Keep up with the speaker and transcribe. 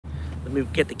Let me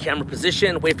get the camera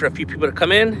position, wait for a few people to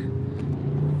come in.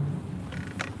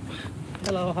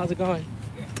 Hello, how's it going?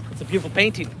 Yeah. It's a beautiful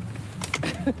painting.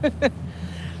 you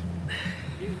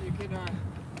can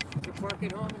park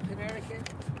at home in Connecticut.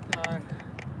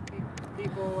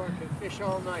 People can fish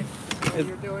all night. Is what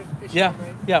you're doing? Fish yeah, all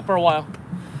night? Yeah, for a while.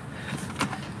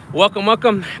 Welcome,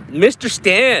 welcome, Mr.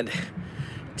 Stand.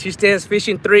 Two Stands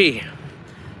Fishing 3.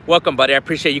 Welcome, buddy. I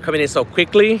appreciate you coming in so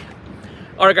quickly.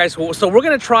 All right, guys. So we're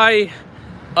gonna try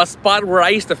a spot where I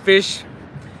used to fish.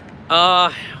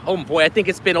 Oh boy, I think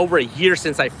it's been over a year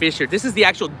since I fished here. This is the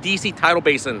actual DC tidal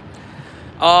basin.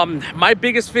 My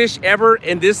biggest fish ever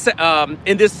in this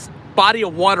body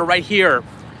of water right here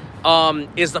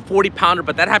is the 40-pounder,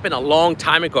 but that happened a long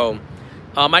time ago.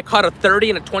 I caught a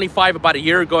 30 and a 25 about a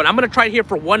year ago, and I'm gonna try it here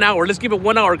for 1 hour. Let's give it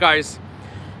 1 hour, guys.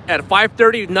 At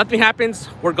 5:30, nothing happens,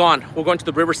 we're gone. We're going to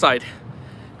the riverside.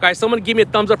 Guys, someone give me a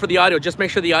thumbs up for the audio. Just make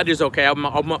sure the audio is okay. I'm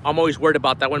always worried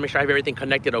about that. I want to make sure I have everything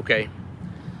connected okay.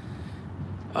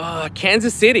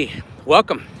 Kansas City,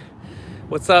 welcome.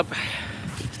 What's up?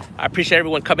 I appreciate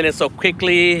everyone coming in so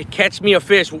quickly. Catch me a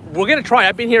fish. We're gonna try.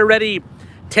 I've been here already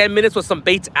 10 minutes with some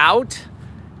baits out.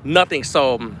 Nothing.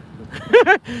 So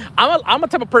I'm a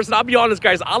type of person, I'll be honest,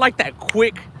 guys. I like that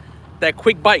quick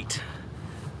bite.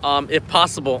 If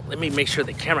possible. Let me make sure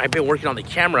the camera. I've been working on the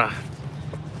camera.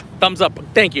 Thumbs up.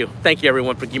 Thank you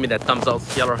everyone for giving me that thumbs up.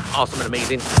 Y'all are awesome and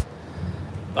amazing.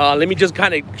 Let me just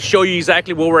kind of show you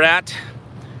exactly where we're at.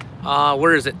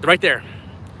 Where is it? Right there.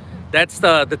 That's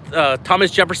the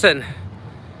Thomas Jefferson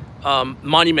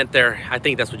monument there. I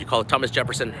think that's what you call it, Thomas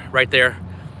Jefferson, right there.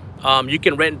 You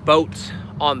can rent boats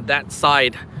on that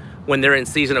side when they're in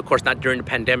season. Of course, not during the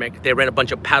pandemic. They rent a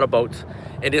bunch of paddle boats,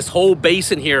 and this whole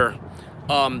basin here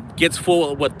gets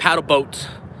full with paddle boats.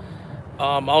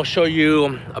 I'll show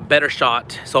you a better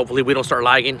shot, so hopefully we don't start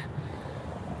lagging.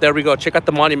 There we go. Check out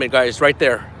the monument, guys, right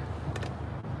there.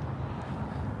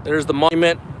 There's the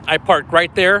monument. I parked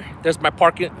right there. There's my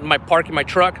parking my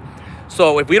truck.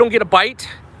 So if we don't get a bite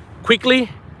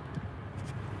quickly,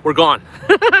 we're gone.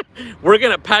 We're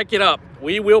gonna pack it up.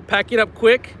 We will pack it up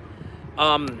quick.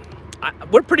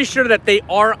 We're pretty sure that they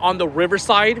are on the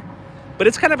riverside, but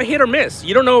it's kind of a hit or miss.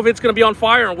 You don't know if it's gonna be on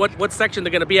fire or what section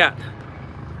they're gonna be at.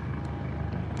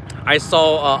 I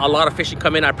saw a lot of fishing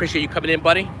come in. I appreciate you coming in,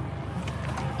 buddy.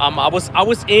 I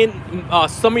was in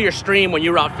some of your stream when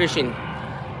you were out fishing.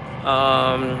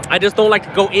 I just don't like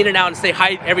to go in and out and say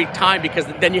hi every time, because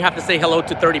then you have to say hello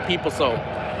to 30 people. So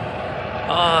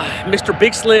Mr.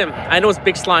 Big Slim, I know it's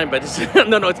Big Slime, but it's,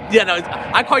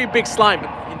 I call you Big Slime,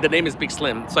 but the name is Big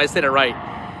Slim, so I said it right.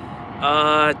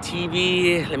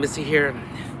 TV, let me see here.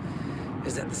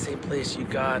 Is that the same place you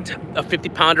got a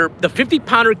 50-pounder? The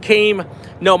 50-pounder came,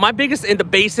 no, my biggest in the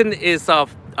basin is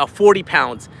 40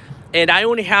 pounds. And I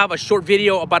only have a short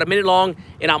video about a minute long,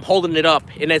 and I'm holding it up,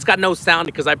 and it's got no sound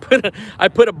because I put a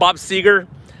Bob Seger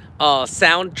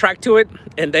soundtrack to it,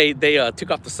 and they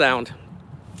took off the sound.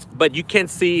 But you can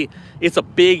see it's a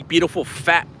big, beautiful,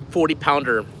 fat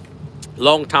 40-pounder,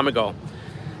 long time ago.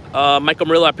 Michael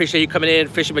Murillo, I appreciate you coming in.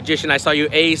 Fishing Magician, I saw you.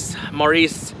 Ace,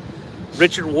 Maurice,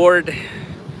 Richard Ward,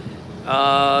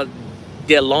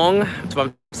 DeLong, if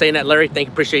I'm saying that, Larry, thank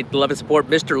you, appreciate the love and support.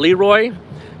 Mr. Leroy,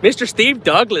 Mr. Steve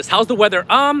Douglas, how's the weather?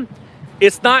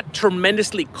 It's not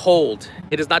tremendously cold.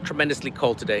 It is not tremendously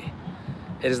cold today.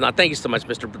 It is not. Thank you so much,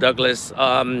 Mr. Douglas.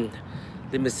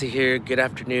 Let me see here. Good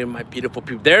afternoon, my beautiful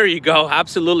people. There you go.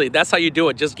 Absolutely. That's how you do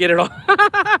it. Just get it on.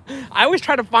 I always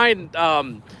try to find,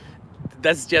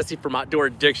 that's Jesse from Outdoor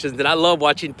Addictions. And I love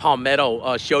watching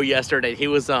Palmetto show yesterday. He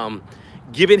was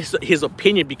giving his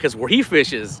opinion, because where he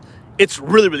fishes, it's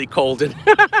really, really cold. And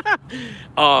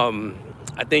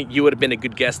I think you would have been a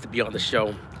good guest to be on the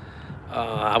show.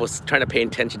 I was trying to pay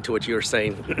attention to what you were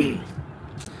saying.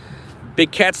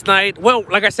 Big Cats Night. Well,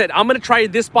 like I said, I'm going to try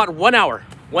this spot 1 hour.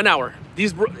 1 hour.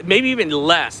 These, maybe even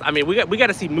less. I mean, we got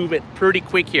to see movement pretty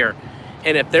quick here.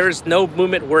 And if there's no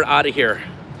movement, we're out of here.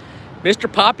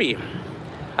 Mr. Poppy.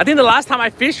 I think the last time I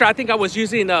fished here, I think I was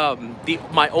using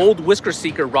my old Whisker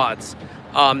Seeker rods.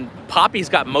 Poppy's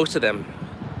got most of them.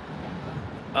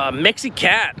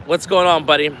 Mexicat, what's going on,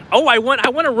 buddy? Oh, I won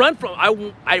a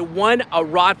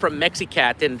rod from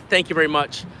Mexicat, and thank you very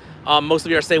much. Most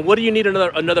of you are saying, what do you need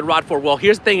another rod for? Well,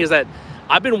 here's the thing, is that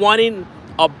I've been wanting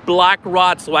a black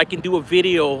rod so I can do a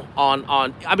video on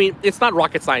I mean, it's not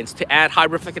rocket science to add high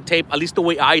reflective tape, at least the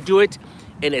way I do it,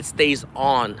 and it stays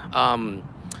on.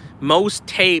 Most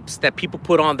tapes that people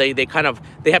put on, they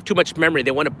have too much memory.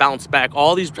 They want to bounce back.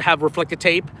 All these have reflective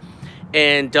tape.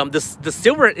 And the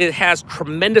silver, it has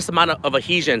tremendous amount of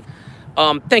adhesion.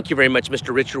 Thank you very much,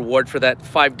 Mr. Richard Ward, for that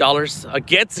 $5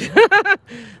 gets.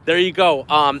 There you go.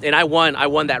 And I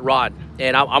won that rod,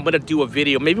 and I'm gonna do a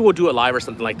video. Maybe we'll do it live or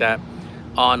something like that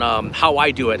on how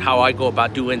I do it, how I go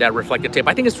about doing that reflective tape.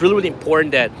 I think it's really, really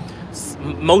important that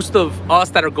most of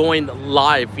us that are going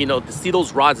live, you know, to see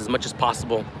those rods as much as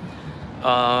possible.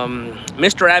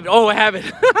 Mr. Avid, oh, I have it.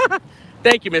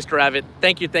 Thank you, Mr. Avid.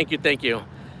 Thank you, thank you, thank you.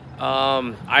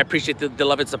 I appreciate the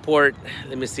love and support.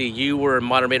 Let me see, you were a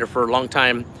moderator for a long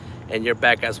time, and you're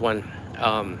back as one.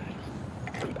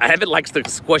 Avid likes to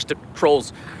squash the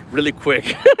trolls really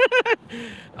quick.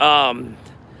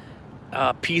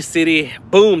 Peace City,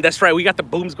 boom, that's right, we got the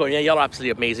booms going. Yeah, y'all are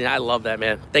absolutely amazing. I love that,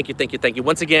 man. Thank you, thank you, thank you.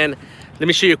 Once again, let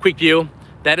me show you a quick view.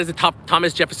 That is the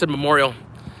Thomas Jefferson Memorial.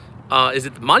 Is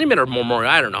it the monument or memorial?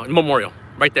 I don't know. Memorial,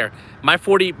 right there. My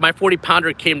 40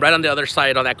 pounder came right on the other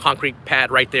side on that concrete pad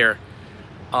right there.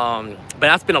 But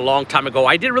that's been a long time ago.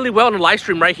 I did really well in the live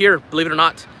stream right here, believe it or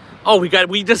not. Oh,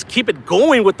 we just keep it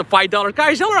going with the $5.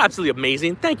 Guys, y'all are absolutely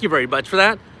amazing. Thank you very much for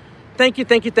that. Thank you,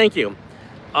 thank you, thank you.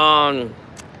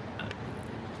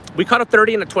 We caught a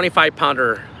 30 and a 25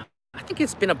 pounder. I think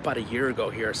it's been about a year ago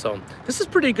here. So this is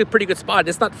pretty good spot.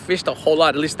 It's not fished a whole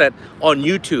lot, at least that on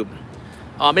YouTube.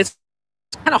 It's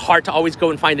kind of hard to always go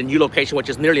and find a new location, which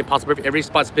is nearly impossible. Every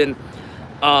spot's been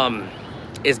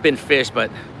fished,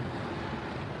 but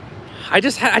I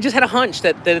just had a hunch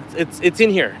that it's in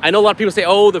here. I know a lot of people say,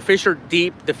 oh, the fish are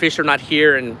deep, the fish are not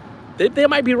here, and they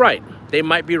might be right. They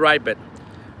might be right, but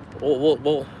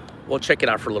we'll check it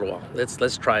out for a little while.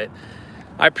 Let's try it.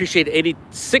 I appreciate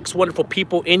 86 wonderful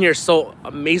people in here so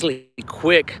amazingly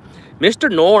quick. Mr.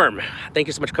 Norm, thank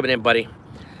you so much for coming in, buddy.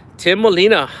 Tim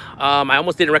Molina, I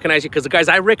almost didn't recognize you because, guys,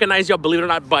 I recognize y'all, believe it or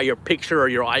not, by your picture or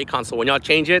your icon. So when y'all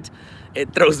change it,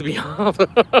 it throws me off.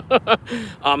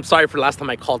 I'm sorry for the last time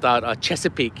I called out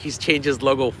Chesapeake. He's changed his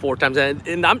logo 4 times,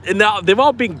 and now they've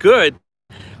all been good.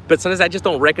 But sometimes I just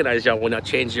don't recognize y'all when I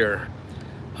change your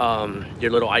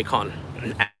little icon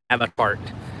avatar.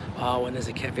 When is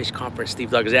the Catfish Conference, Steve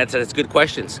Douglas? That's good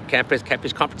questions. Catfish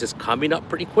Conference is coming up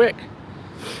pretty quick.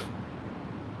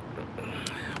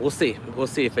 We'll see. We'll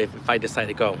see if I decide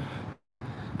to go.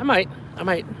 I might.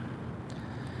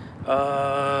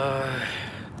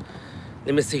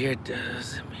 Let me see here.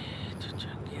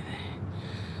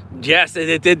 Yes,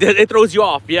 it throws you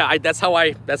off. Yeah, that's how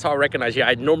I recognize you.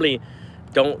 I normally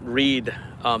don't read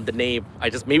the name. I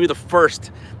just, maybe the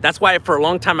first. That's why for a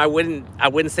long time I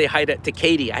wouldn't say hi to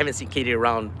Katie. I haven't seen Katie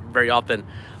around very often.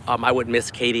 I would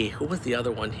miss Katie. Who was the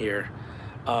other one here?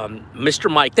 Mr.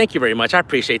 Mike. Thank you very much. I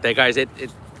appreciate that, guys. It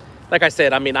like I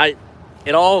said, I mean,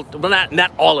 well,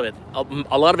 not all of it.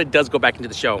 A lot of it does go back into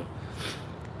the show.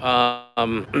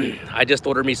 I just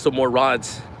ordered me some more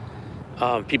rods.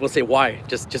 People say why?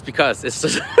 Just because. It's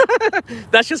just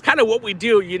that's just kind of what we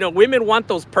do. You know, women want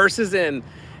those purses and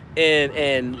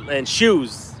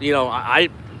shoes. You know, I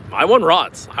want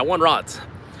rods. I want rods.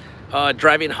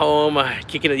 Driving home,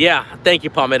 kicking it. Yeah, thank you,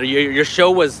 Palmetto. Your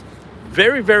show was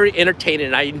very, very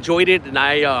entertaining. I enjoyed it,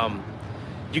 and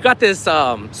you got this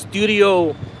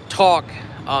studio talk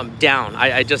down.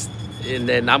 And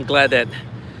then I'm glad that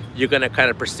you're gonna kind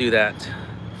of pursue that.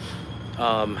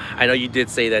 I know you did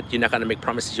say that you're not gonna make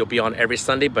promises you'll be on every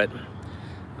Sunday, but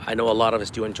I know a lot of us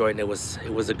do enjoy it, and it was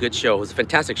a good show. It was a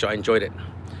fantastic show. I enjoyed it.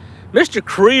 Mr.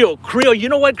 Creel, you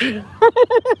know what?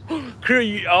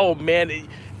 Creel, oh man,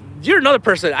 you're another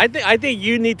person. I think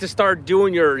you need to start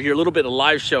doing your little bit of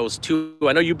live shows too.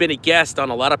 I know you've been a guest on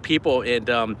a lot of people,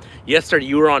 and yesterday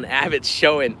you were on Avid's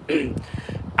show, and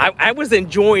I was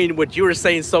enjoying what you were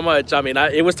saying so much. I mean,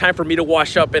 it was time for me to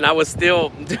wash up, and I was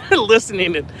still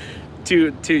listening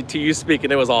to you speak,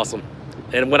 and it was awesome.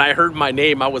 And when I heard my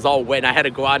name, I was all wet, and I had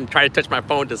to go out and try to touch my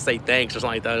phone to say thanks or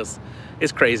something like that.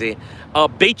 It's crazy.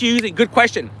 Bait you using? Good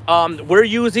question. We're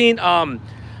using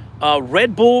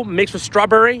Red Bull mixed with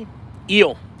strawberry,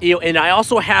 eel, and I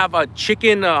also have a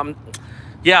chicken.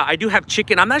 Yeah, I do have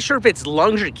chicken. I'm not sure if it's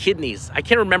lungs or kidneys. I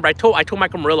can't remember. I told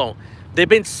Michael Murillo they've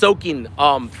been soaking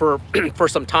for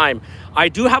some time. I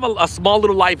do have a small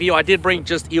little live eel. I did bring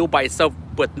just eel by itself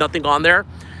with nothing on there,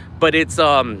 but it's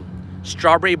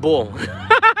strawberry bull.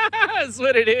 That's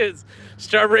what it is.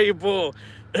 Strawberry bull.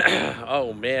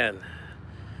 Oh man.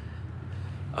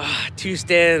 2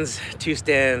 stands.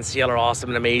 Y'all are awesome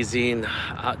and amazing.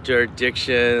 Outdoor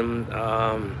Addiction.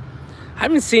 I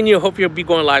haven't seen you. Hope you'll be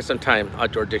going live sometime.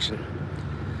 Outdoor Addiction.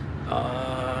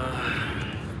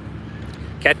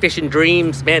 Catfish and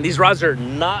Dreams. Man, these rods are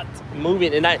not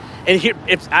moving. And here,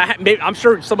 I'm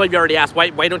sure some of you already asked,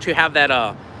 why don't you have that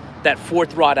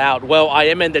 4th rod out? Well, I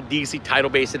am in the DC tidal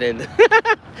basin, and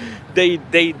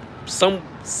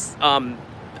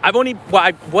I've only,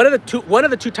 well, one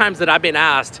of the two times that I've been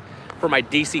asked for my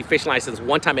DC fishing license.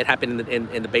 One time it happened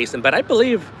in the basin, but I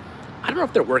believe, I don't know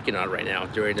if they're working on it right now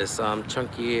during this.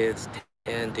 Chunky, it's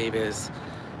Dan Davis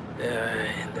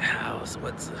in the house.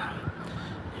 What's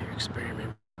your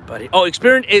experiment, buddy? Oh,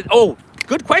 experiment is, oh,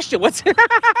 good question. What's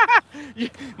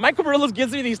Michael Barillos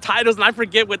gives me these titles and I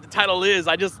forget what the title is.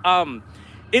 I just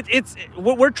it's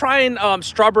we're trying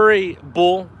Strawberry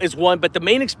Bull is one, but the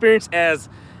main experience is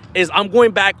I'm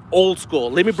going back old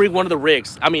school. Let me bring one of the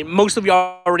rigs. I mean, most of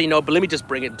y'all already know, but let me just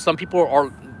bring it. Some people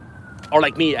are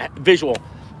like me, visual.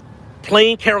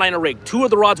 Plain Carolina rig. Two of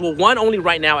the rods, well, one only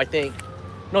right now, I think.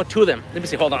 No, two of them. Let me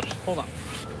see, hold on.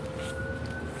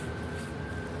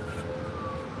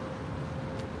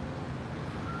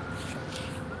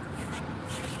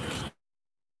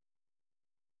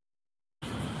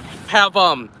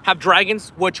 Have dragons,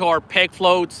 which are peg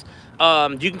floats.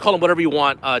 You can call them whatever you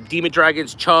want. Demon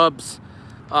dragons, chubs.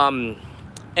 And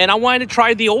I wanted to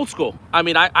try the old school. I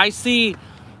mean, I see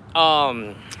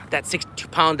that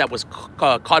 62-pound that was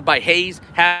caught by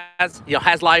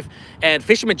Has Life, and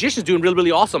Fishing Magician's doing really,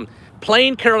 really awesome.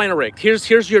 Plain Carolina rig.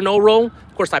 Here's your no roll.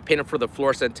 Of course, I painted for the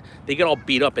fluorescent. They get all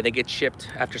beat up and they get shipped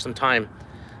after some time.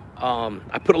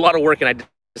 I put a lot of work and I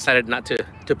decided not to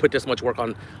put this much work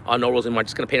on no rolls anymore. I'm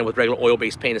just gonna paint it with regular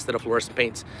oil-based paint instead of fluorescent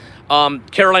paints.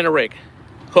 Carolina rig,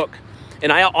 hook,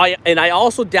 and I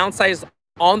also downsized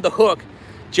on the hook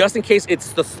just in case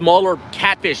it's the smaller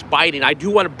catfish biting. I do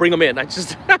want to bring them in. I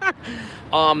just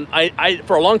I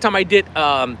for a long time I did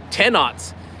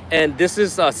 10-aughts, and this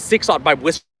is a 6-aught by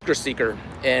Whisker Seeker,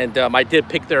 and I did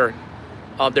pick their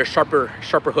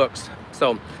sharper hooks.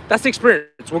 So that's the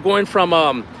experience. We're going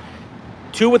from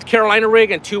 2 with Carolina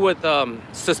rig and 2 with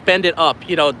suspended up,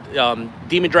 you know,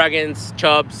 demon dragons,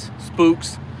 chubs,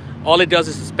 spooks. All it does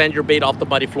is suspend your bait off the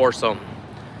muddy floor. So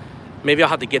maybe I'll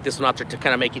have to get this one out there to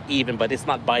kind of make it even, but it's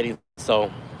not biting.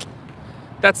 So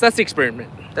that's the experiment.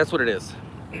 That's what it is.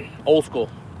 Old school.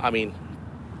 I mean,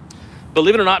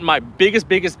 believe it or not, my biggest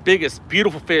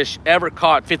beautiful fish ever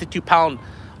caught, 52-pound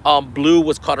blue,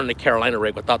 was caught on the Carolina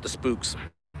rig without the spooks.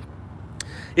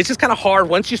 It's just kind of hard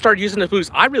once you start using the spooks.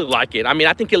 I really like it. I mean,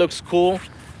 I think it looks cool.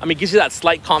 I mean, it gives you that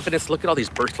slight confidence. Look at all these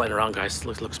birds flying around, guys.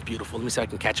 Looks beautiful. Let me see if I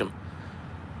can catch them.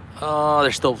 Oh,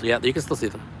 they're still, yeah, you can still see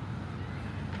them.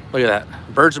 Look at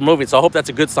that. Birds are moving, so I hope that's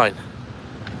a good sign.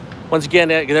 Once again,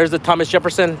 there's the Thomas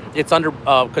Jefferson. It's under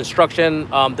construction.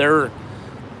 They're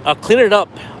cleaning it up.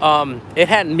 It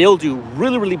had mildew,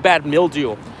 really bad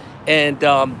mildew. And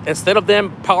instead of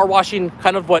them power washing,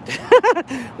 kind of what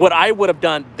what I would have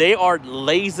done, they are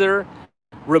laser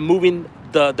removing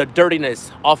the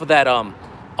dirtiness off of that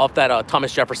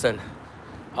Thomas Jefferson.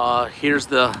 Here's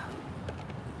the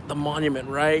monument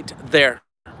right there.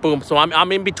 Boom. So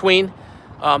I'm in between.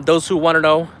 Those who want to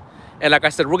know, and like I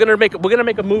said, we're gonna make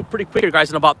a move pretty quick here,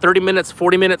 guys. In about 30 minutes,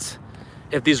 40 minutes,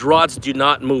 if these rods do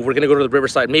not move, we're gonna go to the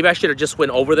riverside. Maybe I should have just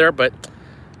went over there, but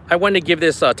I wanted to give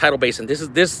this tidal basin.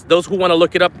 Those who want to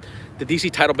look it up, the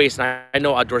DC tidal basin. I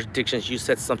know Outdoor Addictions, you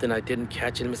said something I didn't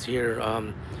catch. Let me see here. Where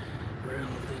did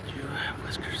you have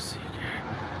Whiskers?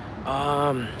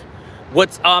 I've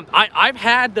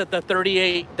had the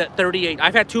 38.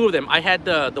 I've had 2 of them. I had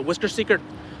the Whisker Seeker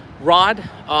rod.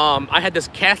 I had this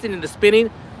casting and the spinning.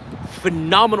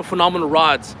 Phenomenal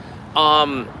rods.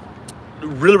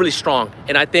 Really strong.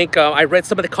 And I think I read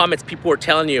some of the comments. People were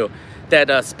telling you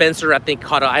that Spencer, I think,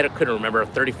 caught I couldn't remember, a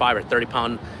 35 or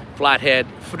 30-pound flathead.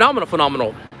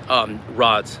 Phenomenal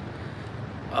rods.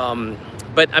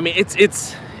 But I mean,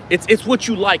 it's what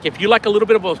you like. If you like a little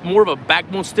bit of more of a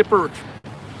backbone stipper,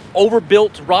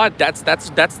 overbuilt rod, that's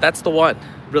the one.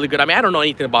 Really good. I mean, I don't know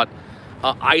anything about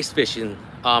ice fishing,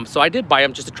 so I did buy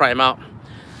them just to try them out.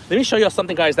 Let me show you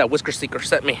something, guys, that Whisker Seeker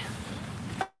sent me.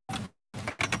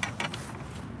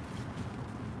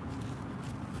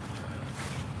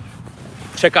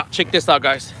 Check this out,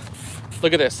 guys.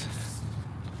 Look at this.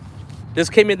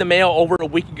 This came in the mail over a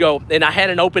week ago, and I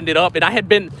hadn't opened it up, and I had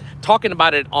been talking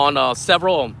about it on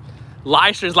several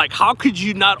live streams. Like, how could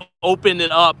you not open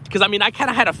it up? Because I mean, I kind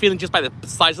of had a feeling just by the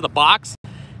size of the box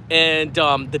and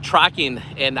the tracking,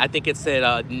 and I think it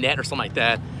said net or something like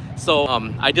that. So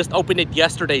I just opened it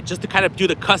yesterday just to kind of do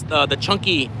the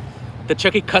chunky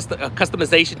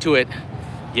customization to it.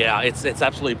 Yeah, it's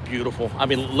absolutely beautiful. I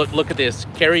mean, look at this.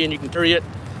 Carry and you can carry it.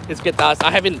 Let's get that.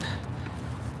 I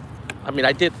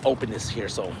did open this here,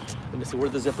 so let me see where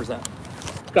the zipper's at.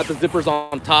 It's got the zippers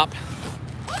on top.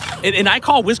 And I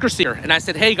called Whisker Seeker and I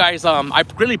said, hey guys, I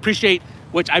really appreciate,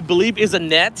 which I believe is a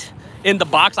net in the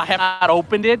box. I have not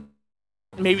opened it.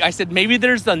 Maybe I said maybe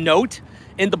there's a note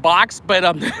in the box. But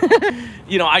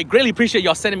you know, I greatly appreciate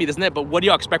y'all sending me this net. But what do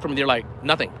y'all expect from me? They're like,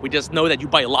 nothing. We just know that you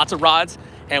buy lots of rods,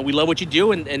 and we love what you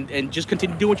do, and just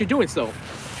continue doing what you're doing. So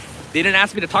they didn't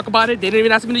ask me to talk about it. They didn't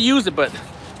even ask me to use it. But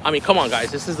I mean, come on,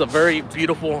 guys. This is a very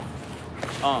beautiful,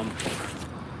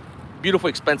 beautiful,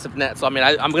 expensive net. So I mean,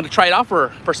 I'm gonna try it out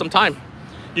for some time.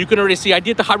 You can already see I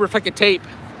did the high reflective tape.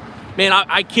 Man,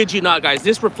 I kid you not, guys.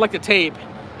 This reflective tape,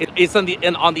 it's on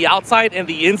the outside and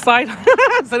the inside.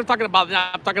 Instead of talking about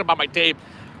that, I'm talking about my tape.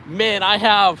 Man,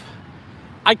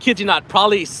 I kid you not,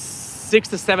 probably 6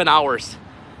 to 7 hours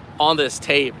on this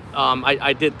tape.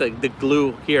 I did the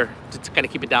glue here to kind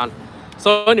of keep it down.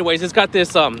 So anyways, it's got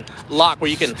this lock where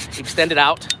you can extend it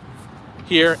out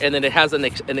here, and then it has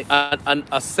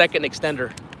a second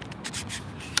extender.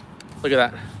 Look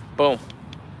at that. Boom.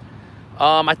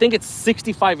 I think it's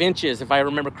 65 inches, if I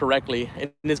remember correctly.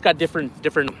 And it's got different,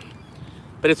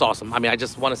 but it's awesome. I mean, I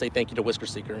just want to say thank you to Whisker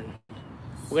Seeker.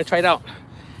 We're going to try it out.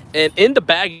 And in the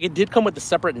bag, it did come with a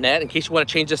separate net in case you want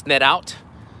to change this net out.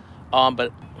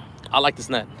 But I like this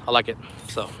net. I like it.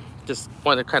 So just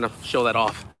wanted to kind of show that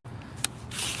off.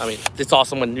 I mean, it's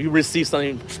awesome when you receive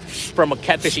something from a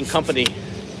catfishing company.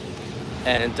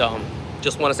 And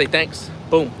just want to say thanks.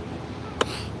 Boom.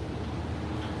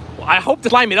 I hope to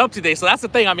climb it up today, so that's the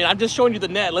thing. I mean, I'm just showing you the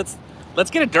net. Let's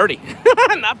get it dirty.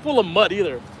 Not full of mud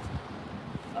either.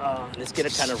 Let's get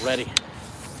it kind of ready,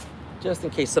 just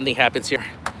in case something happens here.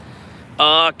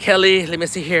 Kelly, let me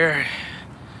see here.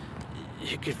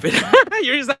 You could fit.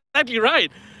 You're exactly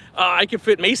right. I could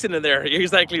fit Mason in there. You're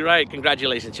exactly right.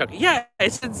 Congratulations, Chucky. Yeah,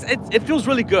 it feels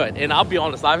really good. And I'll be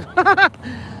honest, I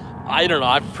don't know.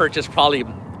 I've purchased probably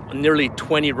nearly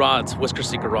 20 rods, Whisker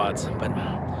Seeker rods, but.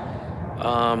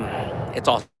 It's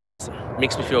awesome.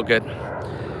 Makes me feel good.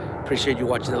 Appreciate you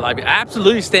watching the live.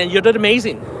 Absolutely, Stan. You did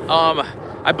amazing.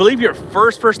 I believe your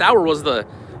first hour was the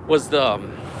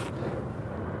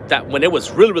that when it was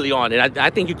really on, and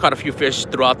I think you caught a few fish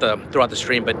throughout the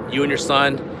stream. But you and your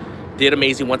son did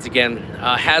amazing once again.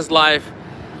 Has Life.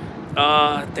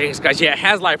 Thanks, guys. Yeah,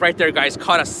 Has Life right there, guys.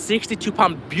 Caught a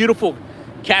 62-pound beautiful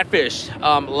catfish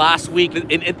last week,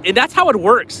 and that's how it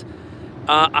works.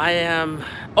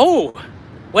 Oh,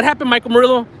 what happened, Michael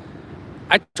Murillo?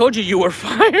 I told you were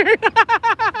fired.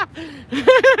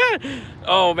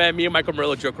 Oh, man, me and Michael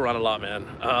Murillo joke around a lot, man.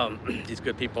 These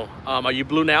good people. Are you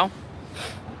blue now?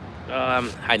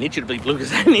 I need you to be blue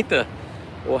because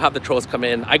we'll have the trolls come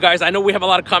in. Guys, I know we have a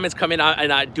lot of comments coming out,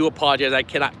 and I do apologize. I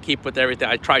cannot keep with everything.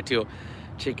 I try to.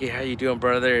 Chicky, how you doing,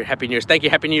 brother? Happy New Year's. Thank you.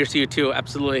 Happy New Year's to you, too.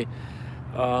 Absolutely.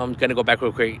 I'm going to go back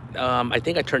real quick. I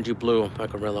think I turned you blue,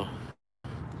 Michael Murillo.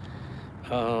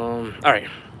 All right,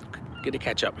 gonna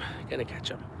catch up.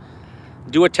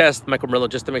 Do a test, Michael Murillo,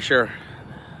 just to make sure.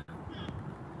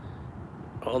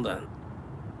 Hold on.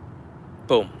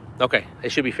 Boom. Okay,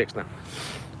 it should be fixed now.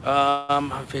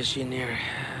 I'm fishing near.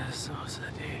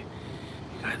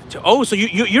 Oh, so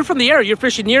you're from the area. You're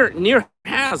fishing near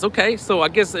Has. Okay, so I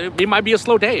guess it might be a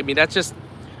slow day. I mean, that's just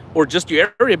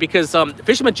your area, because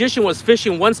Fishing Magician was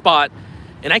fishing one spot,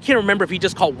 and I can't remember if he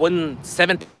just caught 1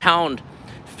 7-pound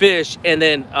fish, and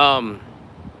then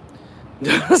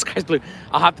this guy's blue.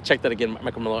 I'll have to check that again,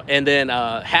 Michael Murillo. And then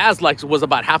Has was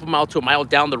about half a mile to a mile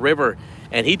down the river,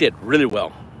 and he did really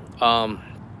well.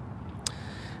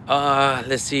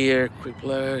 Let's see here, quick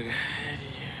plug.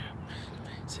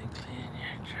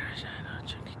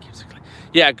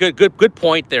 Yeah, good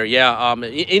point there. Yeah,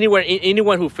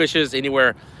 anyone who fishes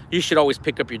anywhere, you should always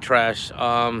pick up your trash.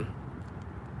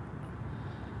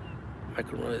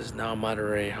 Michael Murillo is now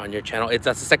moderator on your channel.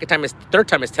 That's the third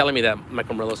time it's telling me that,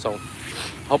 Michael Murillo. So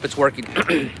hope it's working.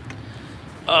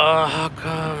 How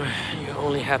come you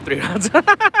only have 3 rods?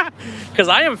 Because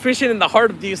I am fishing in the heart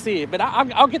of DC. But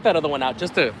I'll get that other one out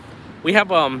just to. We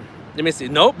have let me see.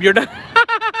 Nope, you're not.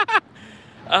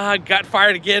 Got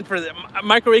fired again for the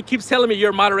Michael. It keeps telling me you're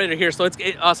a moderator here. So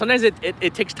sometimes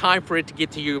it takes time for it to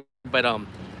get to you. But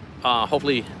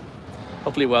hopefully,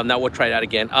 well, now we'll try it out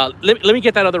again. Let me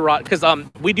get that other rod, because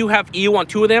we do have EO on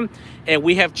 2 of them, and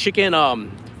we have chicken.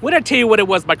 What did I tell you what it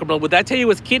was, Michael? Would that tell you it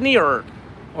was kidney or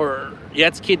yeah,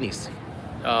 it's kidneys.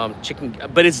 Chicken,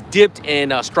 but it's dipped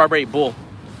in strawberry bull.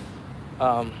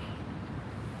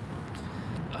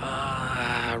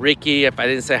 Ricky, if I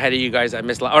didn't say hi to you guys, I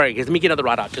missed. All right, let me get another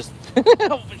rod out. Just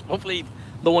hopefully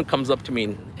no one comes up to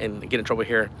me and get in trouble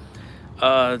here.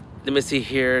 Let me see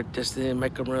here. Just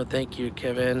Michael Murillo, thank you,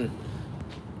 Kevin.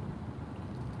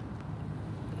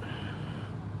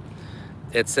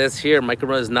 It says here, Michael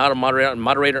Murillo is not a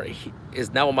moderator. He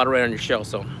is now a moderator on your show.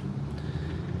 So,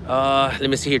 let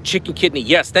me see here. Chicken kidney.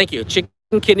 Yes, thank you. Chicken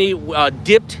kidney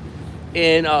dipped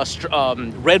in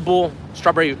Red Bull,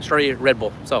 strawberry Red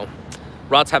Bull. So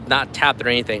rods have not tapped or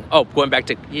anything. Oh, going back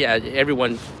to, yeah,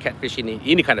 everyone catfishing,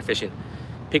 any kind of fishing,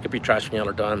 pick up your trash when y'all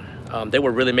are done. They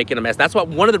were really making a mess. That's what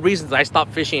one of the reasons I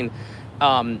stopped fishing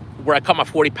where I caught my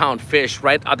 40-pound fish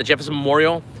right at the Jefferson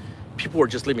Memorial. People were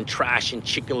just leaving trash and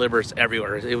chicken livers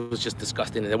everywhere. It was just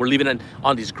disgusting. And they were leaving it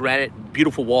on these granite,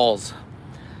 beautiful walls.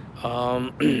 All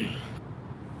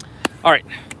right,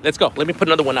 let's go. Let me put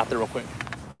another one out there real quick.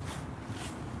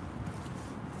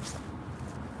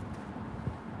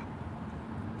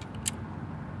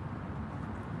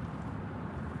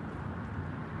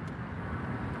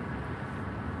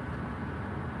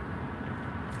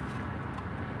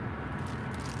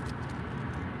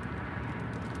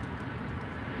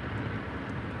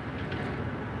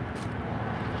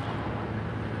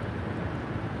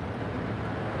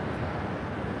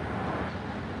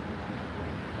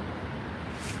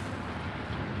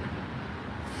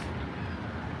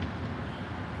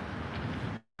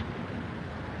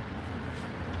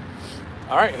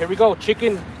 All right, here we go.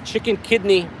 Chicken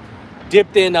kidney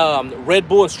dipped in Red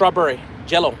Bull and strawberry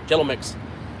jello mix.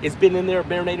 It's been in there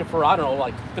marinated for, I don't know,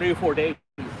 like 3 or 4 days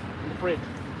in the fridge.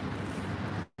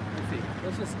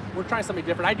 Let's see. We're trying something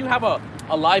different. I do have a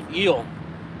live eel.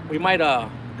 We might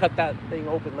cut that thing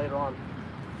open later on.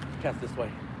 Cast this way.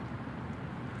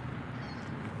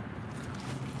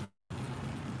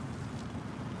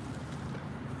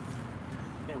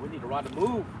 Man, we need a rod to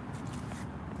move.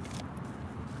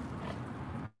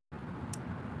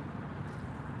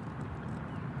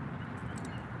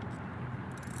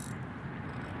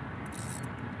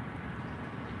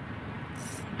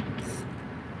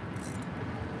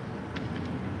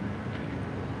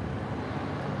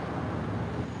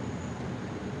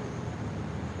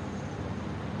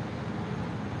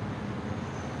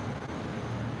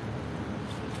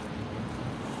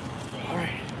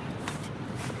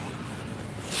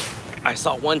 I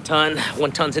saw 1 ton.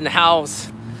 1 ton's in the house.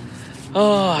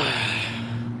 Oh.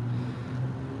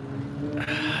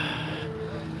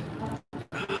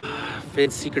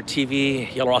 Finn Seeker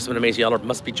TV. Y'all are awesome and amazing. Y'all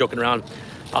must be joking around.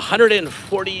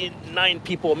 149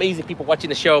 people, amazing people watching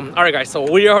the show. All right, guys. So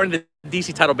we are in the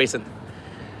DC Tidal Basin.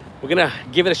 We're gonna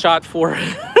give it a shot for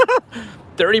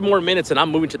 30 more minutes, and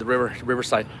I'm moving to the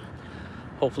riverside.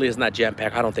 Hopefully, it's not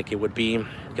jam-packed. I don't think it would be.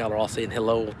 Y'all are all saying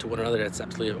hello to one another. That's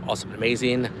absolutely awesome and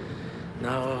amazing.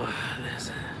 No,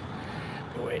 this.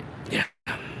 Wait, yeah.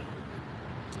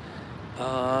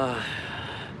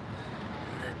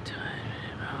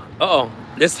 Uh-oh,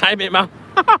 this time it out.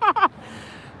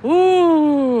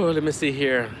 Ooh, let me see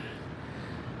here.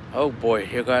 Oh boy,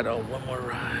 here got one more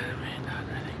ride.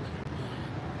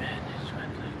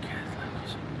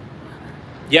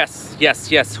 Yes.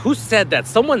 Who said that?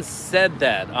 Someone said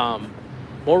that.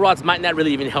 More rods might not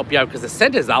really even help you out because the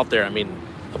scent is out there. I mean,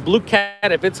 a blue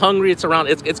cat, if it's hungry, it's around,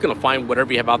 it's gonna find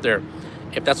whatever you have out there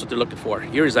if that's what they're looking for.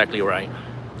 You're exactly right.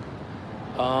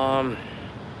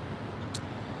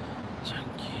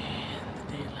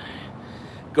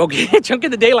 Go get Chunk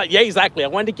in the Daylight. Yeah, exactly. I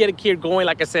wanted to get a kid going,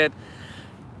 like I said.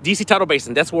 DC Tidal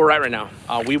Basin, that's where we're at right now.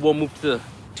 We will move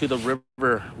to the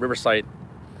riverside.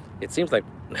 It seems like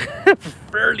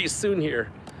fairly soon here.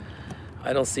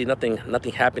 I don't see nothing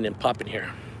happening, popping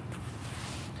here.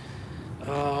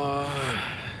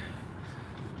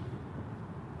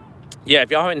 Yeah,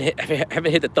 if y'all haven't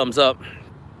hit the thumbs up,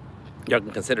 y'all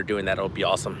can consider doing that. It would be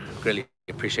awesome. Really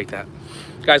appreciate that,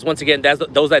 guys. Once again,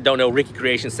 those that don't know, Ricky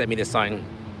Creation sent me this sign.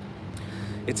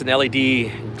 It's an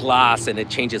LED glass and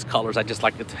it changes colors. I just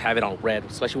like to have it on red,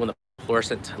 especially when the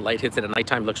fluorescent light hits it at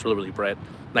nighttime. It looks really bright,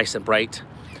 nice and bright.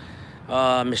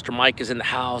 Mr. Mike is in the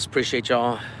house. Appreciate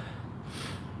y'all.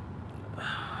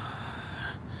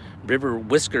 River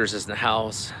Whiskers is in the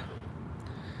house.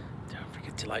 Don't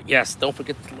forget to like. Yes, don't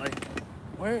forget to like.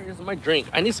 Where is my drink?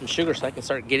 I need some sugar so I can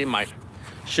start getting my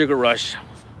sugar rush.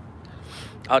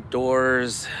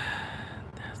 Outdoors.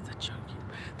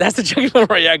 That's the chunky one,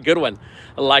 right? Yeah, good one.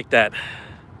 I like that.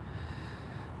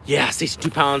 Yeah, 62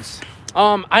 pounds.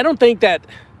 I don't think that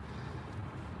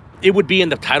it would be in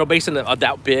the tidal basin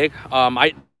that big.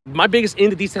 My biggest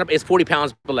in the DC setup is 40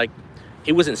 pounds, but like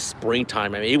it was in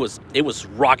springtime. I mean, it was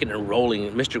rocking and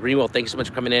rolling. Mr. Greenwell, thank you so much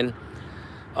for coming in.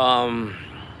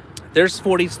 There's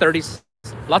 40s, 30s,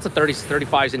 lots of 30s,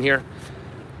 35s in here.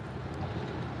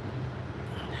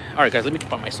 All right, guys, let me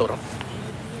find my soda.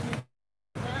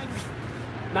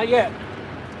 Not yet.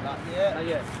 Not yet? Not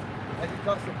yet. Have you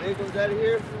caught some big ones out of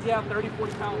here? Yeah, 30,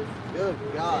 40 pounds. Good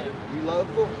God. You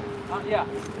local? Yeah,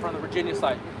 from the Virginia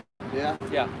side. Yeah?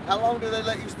 Yeah. How long do they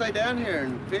let you stay down here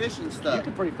and fish and stuff? You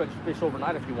can pretty much fish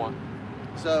overnight if you want.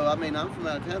 So, I mean, I'm from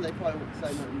out of town. They probably wouldn't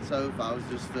say nothing. So, if I was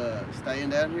just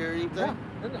staying down here or anything? No.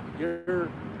 You're,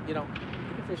 you know,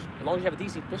 you can fish as long as you have a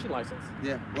decent fishing license.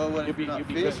 Yeah. Well, what if you're not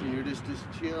fishing? Good. You're just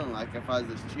chilling. Like if I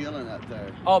was just chilling out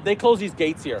there. Oh, they close these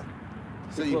gates here.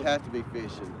 So you have to be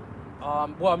fishing.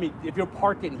 Well, I mean, if you're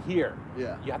parked in here,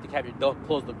 yeah, you have to have they'll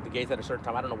close the gates at a certain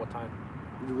time. I don't know what time.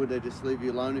 Would they just leave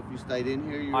you alone if you stayed in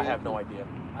here? I have no idea.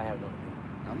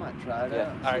 I might try it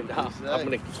out. All right, I'm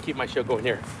gonna keep my show going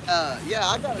here. Yeah,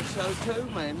 I got a show too,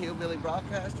 man. Hillbilly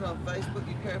Broadcaster on Facebook.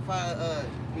 You care if I,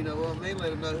 you know what I mean? Let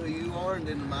them know who you are, and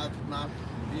then my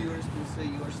viewers can see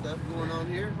your stuff going on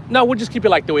here. No, we'll just keep it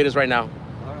like the way it is right now.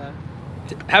 All right.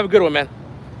 Have a good one, man.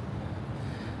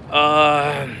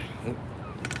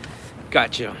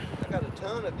 Gotcha. I got a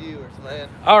ton of viewers, man.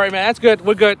 All right, man. That's good.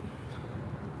 We're good.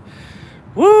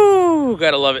 Woo!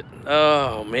 Gotta love it.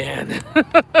 Oh, man.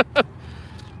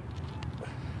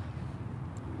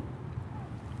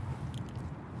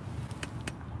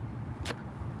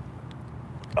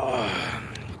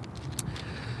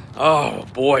 Oh,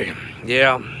 boy.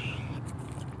 Yeah.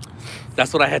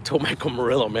 That's what I had told Michael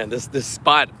Murillo, man. This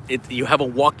spot, you have a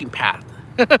walking path.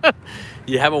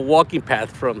 You have a walking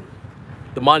path from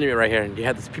the monument right here, and you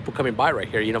have these people coming by right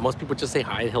here. You know, most people just say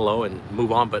hi and hello and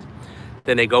move on, but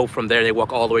then they go from there, they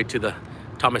walk all the way to the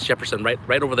Thomas Jefferson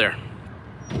right over there.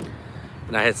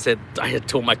 And I had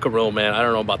told Michael Murillo, man, I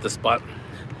don't know about this spot.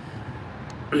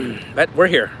 But we're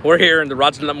here, and the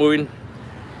rod's not moving.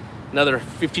 Another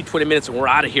 15-20 minutes and we're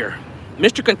out of here.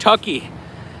 Mr. Kentucky,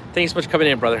 thanks so much for coming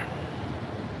in, brother.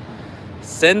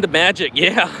 Send the magic.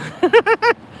 Yeah.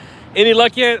 Any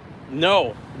luck yet?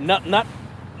 No,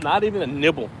 not even a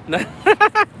nibble.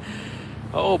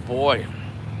 Oh boy.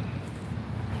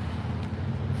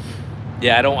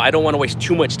 Yeah, I don't want to waste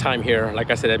too much time here.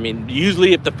 Like I said, I mean,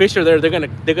 usually if the fish are there, they're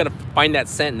gonna find that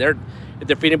scent. If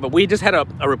they're feeding. But we just had a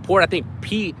report. I think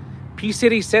P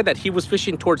City said that he was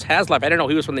fishing towards Haslife. I don't know.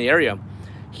 He was from the area.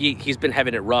 He's been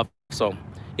having it rough. So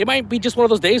it might be just one of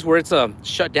those days where it's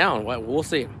shut down. We'll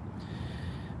see.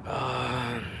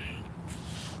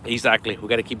 Exactly. We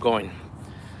got to keep going.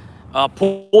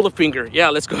 Pull the finger. Yeah,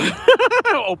 let's go.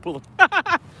 Oh, pull it.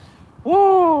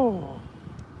 Whoa.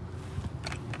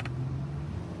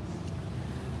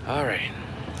 All right.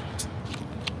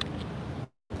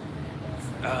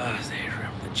 The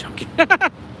chunky.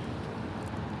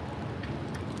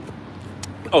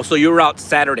 Oh, so you were out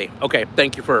Saturday. Okay,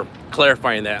 thank you for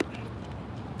clarifying that.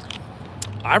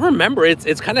 I remember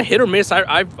it's kind of hit or miss.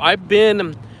 I've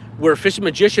been where Fishing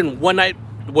Magician one night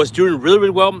was doing really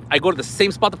well. I go to the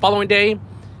same spot the following day,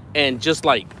 and just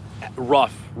like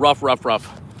rough.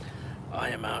 I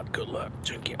am out. Good luck,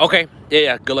 Junkie. Okay,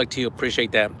 yeah. Good luck to you.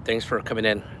 Appreciate that. Thanks for coming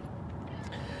in.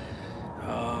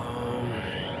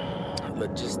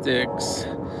 Logistics,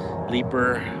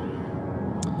 Leaper.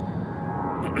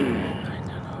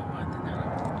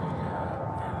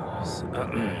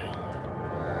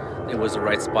 It was the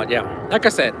right spot. Yeah, like I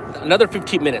said, another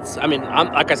 15 minutes. I mean,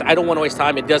 like I said, I don't want to waste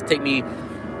time. It does take me,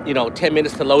 10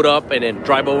 minutes to load up and then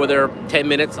drive over there. 10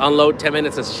 minutes, unload. 10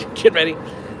 minutes, and get ready.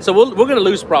 So we're gonna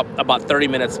lose about 30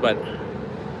 minutes, but you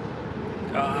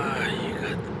got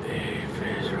the big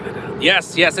fish right now.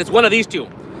 Yes, it's one of these two.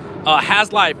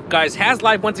 Haslife, guys.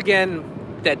 Haslife, once again,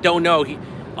 that don't know,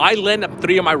 I lent him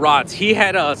 3 of my rods. He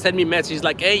had sent me a message. He's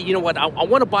like, hey, you know what? I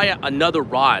want to buy another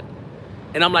rod.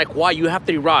 And I'm like, why? You have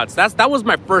 3 rods. That was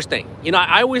my first thing.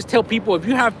 I always tell people, if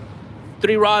you have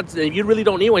 3 rods and you really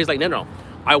don't need one, he's like, no.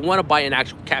 I want to buy an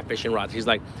actual catfishing rod. He's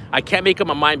like, I can't make up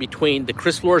my mind between the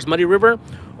Chris Flores Muddy River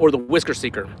or the Whisker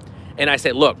Seeker. And I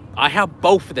said, look, I have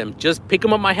both of them. Just pick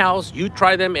them up at my house. You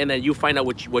try them, and then you find out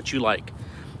what you like.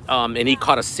 And he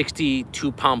caught a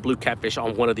 62-pound blue catfish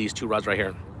on one of these 2 rods right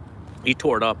here. He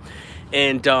tore it up.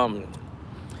 And, oh,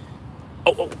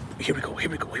 here we go.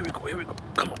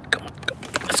 Come on.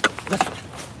 Let's go.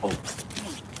 Oh.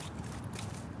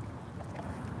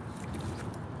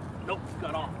 Nope,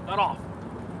 got off.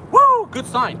 Woo, good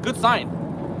sign.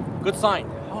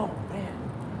 Oh, man.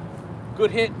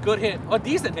 Good hit. A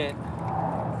decent hit.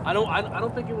 I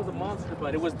don't think it was a monster,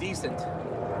 but it was decent.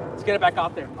 Let's get it back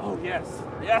out there. Oh, yes.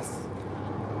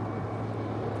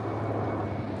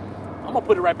 I'm gonna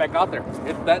put it right back out there.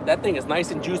 That thing is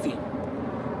nice and juicy.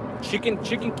 Chicken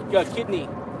kidney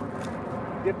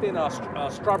dipped in a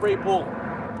strawberry bull,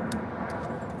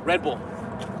 Red Bull.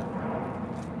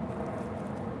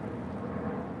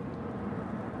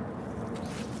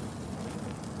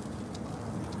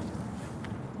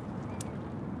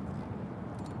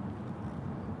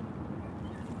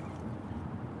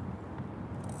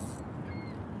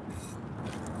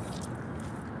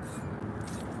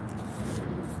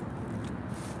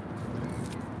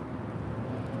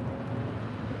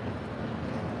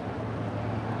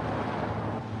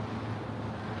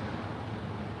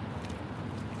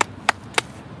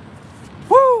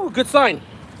 good sign.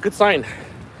 Good sign.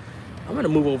 I'm gonna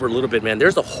move over a little bit, man.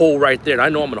 There's a hole right there, and I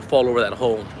know I'm gonna fall over that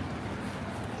hole.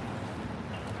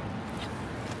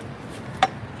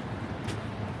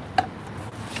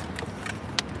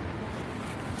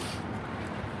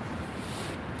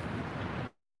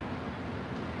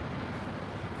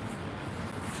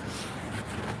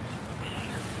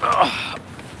 Oh,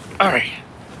 all right.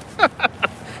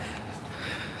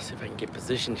 See if I can get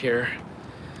positioned here.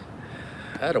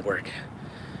 That'll work.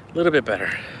 A little bit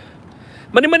better.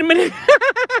 Money, money, money.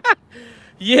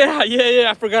 Yeah.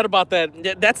 I forgot about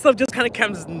that. That stuff just kind of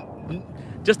comes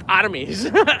just out of me.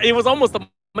 It was almost a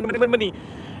money.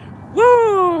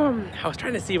 Woo! I was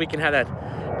trying to see if we can have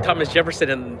that Thomas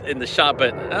Jefferson in the shot,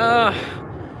 but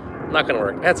not gonna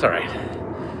work. That's all right.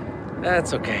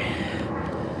 That's okay.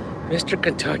 Mr.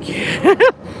 Kentucky.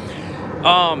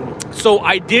 So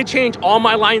I did change all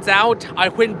my lines out. I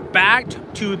went back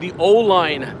to the old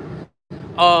line.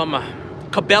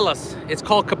 Cabela's. It's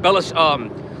called Cabela's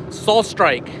Salt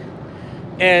Strike.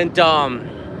 And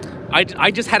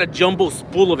I just had a jumbo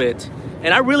spool of it.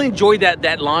 And I really enjoyed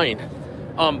that line.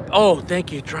 Oh,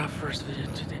 thank you. Drop first video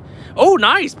today. Oh,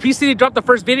 nice. PCD dropped the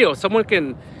first video. Someone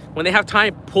can, when they have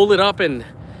time, pull it up and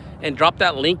drop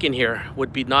that link in here.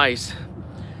 Would be nice.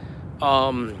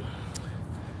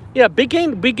 Yeah, big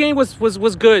game was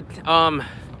good. A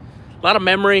lot of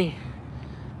memory.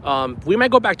 We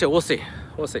might go back to it. We'll see.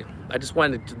 I just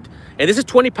wanted to, and this is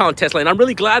 20-pound Tesla, and I'm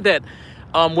really glad that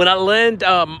when I lent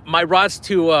my rods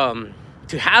to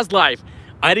Has Life,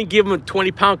 I didn't give him a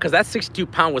 20-pound because that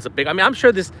 62-pound was a big. I mean, I'm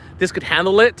sure this could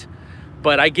handle it,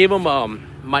 but I gave him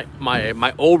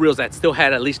my old reels that still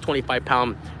had at least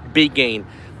 25-pound big gain.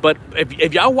 But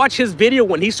if y'all watch his video,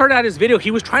 when he started out his video,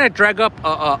 he was trying to drag up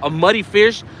a muddy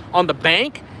fish on the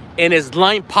bank, and his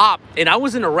line popped. And I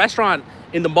was in a restaurant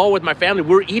in the mall with my family.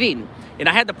 We were eating, and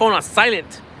I had the phone on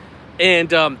silent. And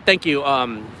thank you,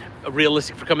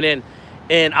 Realistic, for coming in.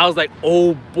 And I was like,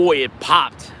 oh boy, it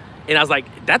popped. And I was like,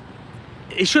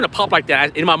 it shouldn't have popped like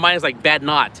that. In my mind, it's like bad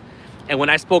knot. And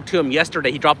when I spoke to him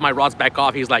yesterday, he dropped my rods back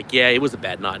off. He's like, yeah, it was a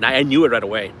bad knot. And I knew it right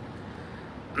away.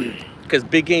 Because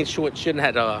big gain shouldn't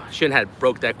have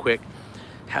broke that quick.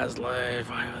 Has Life,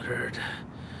 500,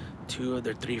 2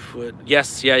 other 3 foot.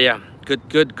 Yes, yeah.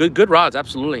 Good rods,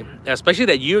 absolutely. Especially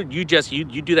that you do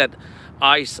that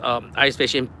ice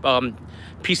fishing.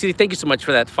 PCD, thank you so much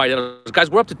for that $5. Guys,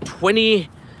 we're up to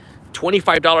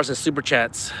 $25 in super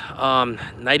chats.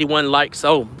 91 likes.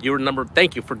 Oh, you were number.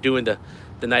 Thank you for doing the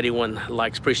 91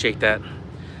 likes. Appreciate that.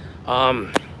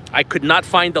 I could not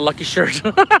find the lucky shirt.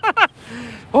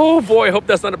 Oh boy, I hope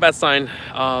that's not a bad sign.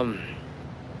 I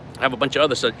have a bunch of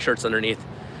other shirts underneath.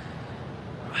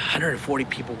 140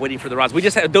 people waiting for the rods. We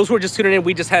just had, those who were just tuning in,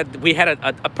 we had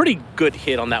a pretty good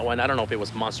hit on that one. I don't know if it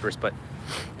was monstrous, but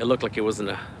it looked like it was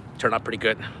turned out pretty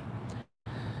good.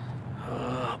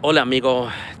 Hola amigo,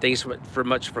 thanks for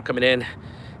much for coming in.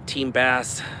 Team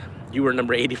Bass, you were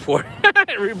number 84.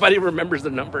 Everybody remembers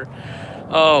the number.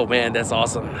 Oh man, that's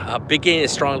awesome. Big gain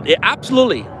is strong. Yeah,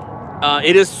 absolutely.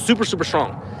 It is super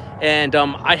strong, and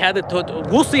I had it.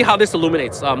 We'll see how this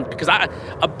illuminates. Because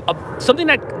something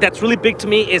that's really big to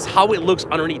me is how it looks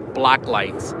underneath black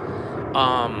lights.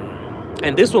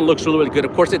 And this one looks really good.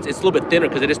 Of course, it's a little bit thinner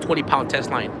because it is 20-pound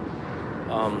test line.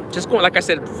 Just going, like I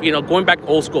said, going back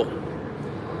old school.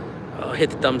 Hit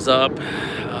the thumbs up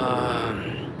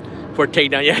for a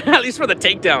takedown. Yeah, at least for the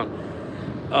takedown.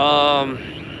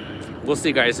 We'll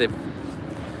see, guys. I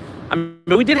mean,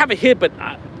 we did have a hit, but.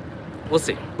 We'll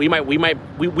see. We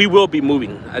will be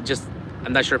moving. I'm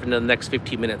not sure if in the next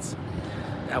 15 minutes.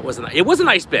 It was a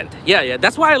nice bend. Yeah.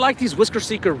 That's why I like these Whisker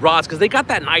Seeker rods, because they got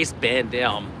that nice bend.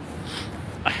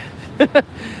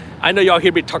 I know y'all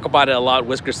hear me talk about it a lot,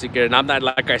 Whisker Seeker, and I'm not,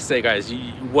 like I say, guys,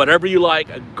 whatever you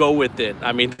like, go with it.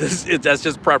 I mean, that's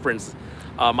just preference.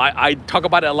 I talk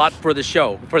about it a lot for the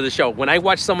show. When I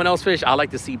watch someone else fish, I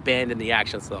like to see bend in the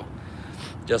action. So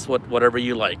just whatever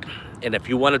you like. And if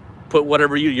you want to put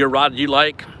whatever your rod you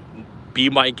like, be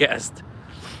my guest.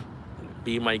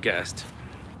 Be my guest.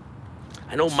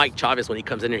 I know Mike Chavez, when he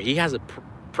comes in here, he has a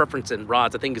preference in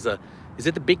rods. I think is it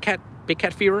the Big Cat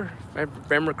Fever, if I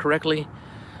remember correctly.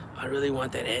 I really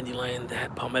want that Andy line,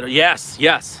 that Palmetto. Yes.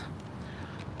 Yeah.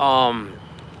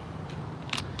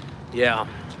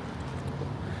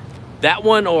 That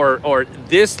one or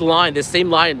this line, this same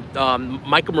line,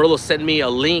 Michael Murillo sent me a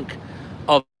link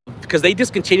of, because they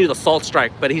discontinued the Salt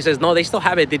Strike, but he says no, they still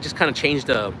have it. They just kind of changed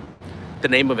the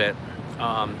name of it.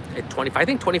 At 25, I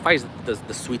think 25 is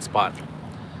the sweet spot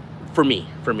for me.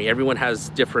 Everyone has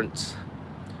different.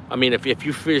 I mean, if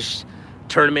you fish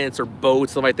tournaments or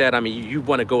boats, stuff like that, I mean, you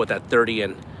want to go with that 30,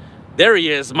 and There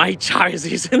he is, Mike Chavez.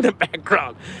 He's in the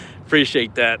background.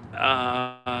 Appreciate that.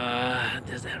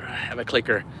 Does that have a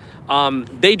clicker?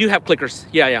 They do have clickers.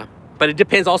 Yeah. But it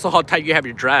depends also how tight you have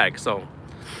your drag. So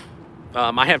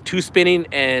I have 2 spinning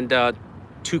and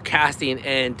 2 casting,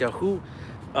 and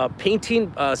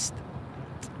painting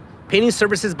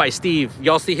services by Steve.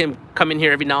 Y'all see him come in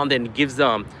here every now and then. He gives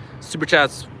super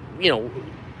chats. You know,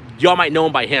 y'all might know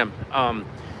him by him.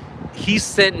 He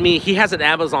sent me, he has an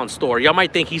Amazon store. Y'all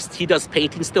might think he does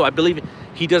painting still. I believe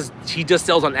he just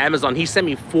sells on Amazon. He sent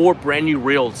me 4 brand new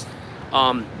reels,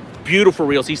 beautiful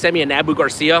reels. He sent me an Abu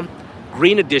Garcia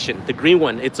green edition, the green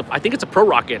one. I think it's a Pro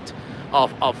Rocket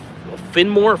of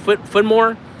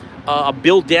Finmore, a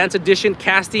Bill Dance edition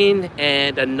casting,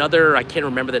 and another, I can't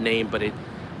remember the name, but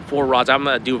 4 rods. I'm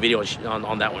gonna do a video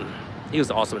on that one. He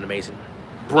was awesome and amazing.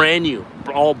 Brand new,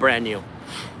 all brand new.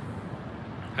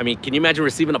 I mean, can you imagine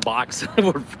receiving a box?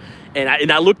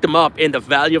 and I looked them up, and the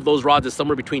value of those rods is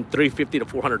somewhere between $350 to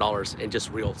 $400 in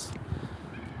just reels.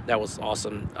 That was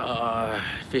awesome.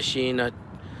 Fishing,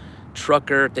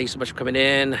 trucker, thanks so much for coming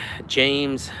in.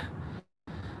 James,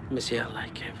 let me see, I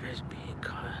like catfish being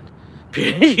caught.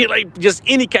 Like just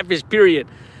any catfish, period.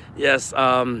 Yes.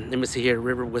 Let me see here.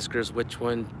 River Whiskers, which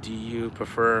one do you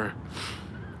prefer?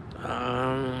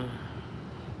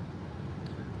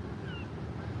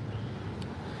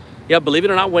 Yeah, believe it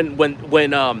or not, when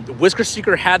Whisker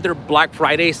Seeker had their Black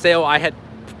Friday sale, I had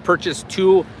purchased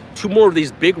two more of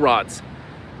these big rods,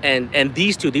 and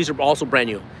these are also brand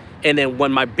new. And then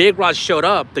when my big rods showed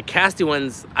up, the casting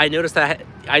ones, I noticed that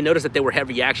they were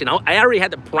heavy action. I already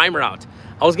had the primer out.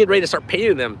 I was getting ready to start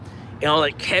painting them, and I was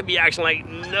like, heavy action, like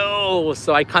no.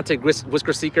 So I contacted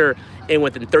Whisker Seeker, and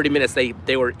within 30 minutes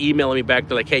they were emailing me back.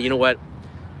 They're like, hey, you know what?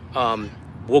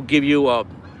 We'll give you a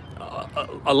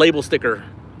label sticker.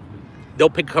 They'll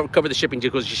cover the shipping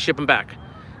because you ship them back.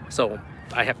 So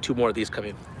I have 2 more of these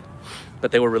coming,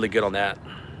 but they were really good on that.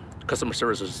 Customer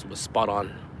service was spot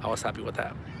on. I was happy with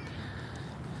that.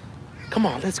 Come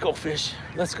on, let's go fish.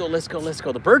 Let's go.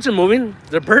 The birds are moving.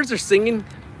 The birds are singing.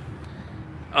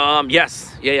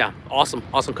 Yes, yeah. Awesome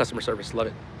customer service. Love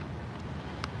it.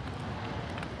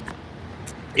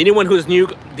 Anyone who's new,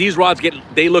 these rods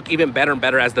they look even better and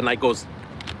better as the night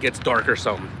gets darker.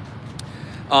 So.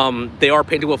 They are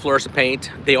painted with fluorescent paint.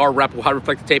 They are wrapped with high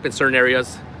reflective tape in certain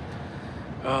areas.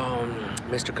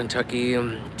 Mr. Kentucky,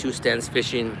 2 stands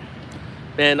fishing.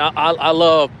 Man, I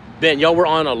love, man, y'all were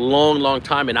on a long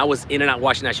time, and I was in and out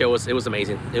watching that show. It was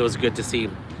amazing. It was good to see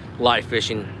live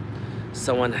fishing.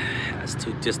 Someone has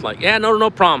to dislike. Yeah, no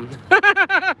problem.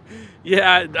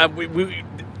 Yeah, a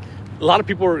lot of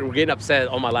people were getting upset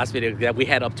on my last video that we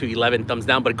had up to 11 thumbs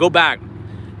down, but go back.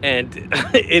 And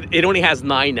it only has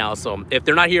 9 now, so if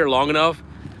they're not here long enough,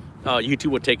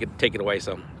 YouTube will take it away.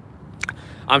 So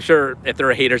I'm sure if there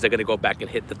are haters, they're gonna go back and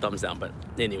hit the thumbs down. But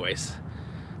anyways,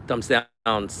 thumbs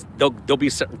downs, they'll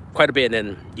be quite a bit, and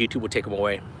then YouTube will take them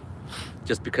away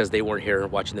just because they weren't here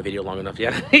watching the video long enough.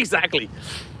 Yeah, exactly.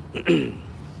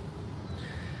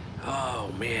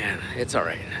 Oh man, it's all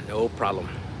right, no problem.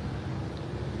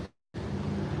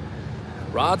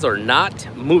 Rods are not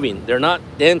moving, they're not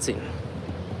dancing.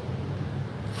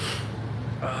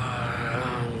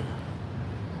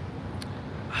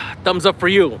 Thumbs up for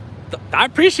you. I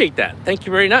appreciate that. Thank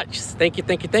you very much. Thank you.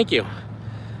 Oh,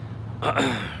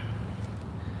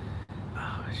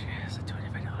 yes, a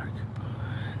 $25 coupon.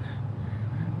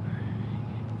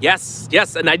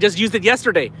 Yes, and I just used it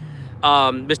yesterday.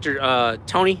 Mr.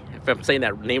 Tony, if I'm saying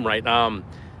that name right,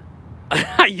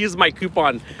 I used my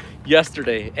coupon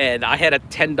yesterday, and I had a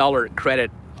 $10 credit.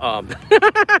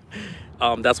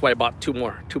 That's why I bought 2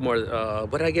 more.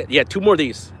 What did I get? Yeah, 2 more of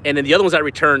these. And then the other ones I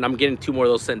returned, I'm getting 2 more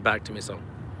of those sent back to me. So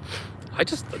I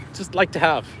just like to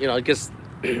have, I guess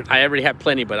I already have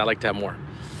plenty, but I like to have more.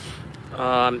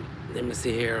 Let me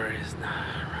see here. It's not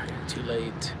right, too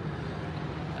late.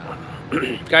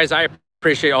 Guys, I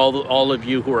appreciate all of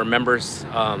you who are members.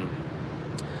 I'm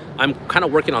kind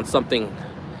of working on something,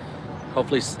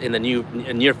 hopefully in the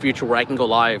near future, where I can go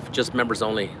live, just members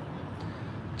only.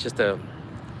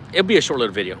 It'll be a short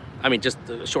little video. I mean, just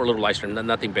a short little live stream,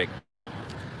 nothing big.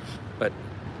 But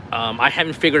I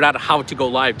haven't figured out how to go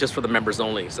live just for the members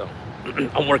only. So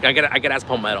I'm working. I gotta ask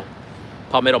Palmetto.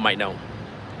 Palmetto might know.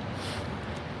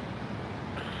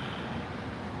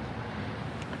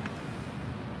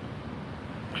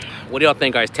 What do y'all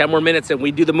think, guys? 10 more minutes and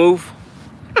we do the move.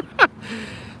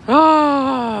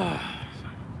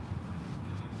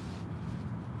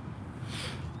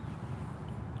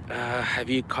 Have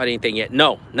you caught anything yet?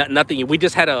 No, nothing. We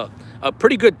just had a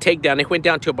pretty good takedown. It went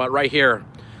down to about right here.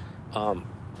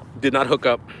 Did not hook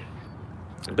up,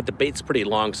 but the bait's pretty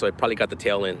long, so it probably got the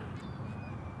tail in.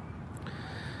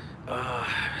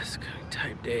 It's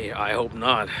type day. I hope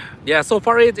not. Yeah, so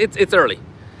far it's early.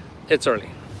 It's early.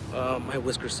 My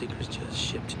Whisker Seekers just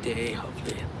shipped today.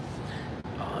 Hopefully,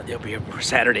 they'll be here for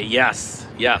Saturday. Yes,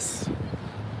 yes.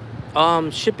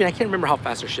 Shipping. I can't remember how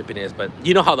fast their shipping is, but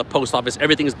you know how the post office,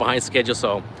 everything is behind schedule,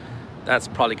 so that's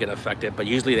probably gonna affect it. But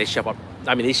usually they ship up.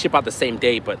 I mean, they ship out the same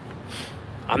day, but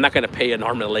I'm not gonna pay an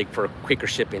arm and a leg for quicker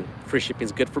shipping. Free shipping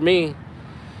is good for me.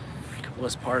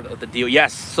 Was part of the deal.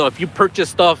 Yes. So if you purchase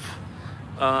stuff,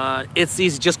 it's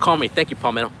easy. Just call me. Thank you,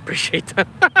 Palmetto. Appreciate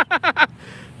that.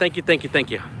 Thank you, thank you, thank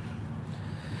you.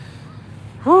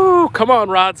 Whoo, come on,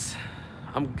 Rods.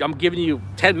 I'm giving you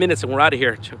 10 minutes and we're out of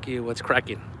here. Chucky, what's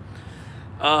cracking?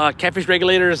 Catfish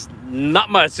regulators, not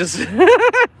much. Just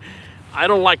I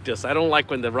don't like this. I don't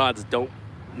like when the rods don't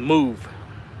move.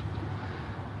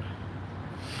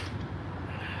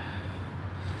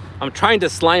 I'm trying to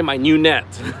slime my new net.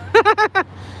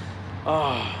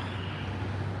 Oh.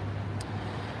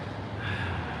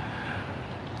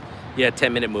 Yeah,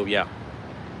 10-minute move, yeah.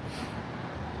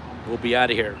 We'll be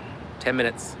out of here. 10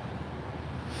 minutes.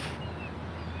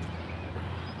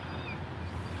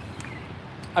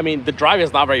 I mean, the drive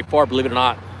is not very far, believe it or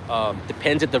not.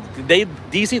 Depends if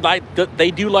DC they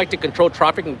do like to control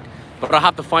traffic, but I'll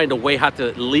have to find a way how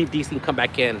to leave DC and come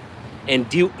back in and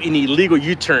do an illegal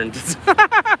U-turns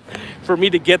for me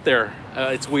to get there.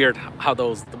 It's weird how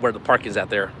where the parking is at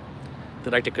there.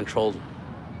 They like to control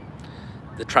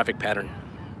the traffic pattern.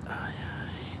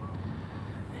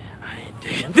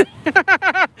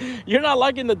 You're not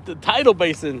liking the tidal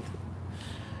basin.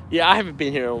 Yeah, I haven't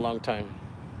been here in a long time.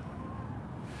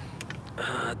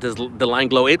 Does the line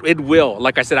glow? It will.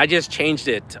 Like I said, I just changed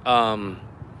it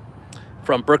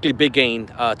from Berkley Big Gain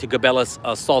to Gabella's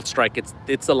Salt Strike.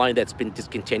 It's a line that's been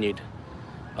discontinued.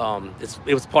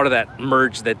 It was part of that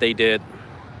merge that they did.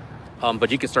 But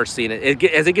you can start seeing it.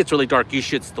 As it gets really dark, you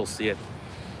should still see it.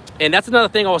 And that's another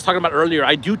thing I was talking about earlier.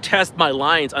 I do test my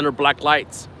lines under black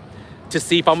lights to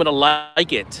see if I'm gonna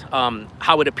like it,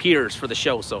 how it appears for the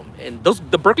show. So, and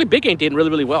the Berkley Big Gain did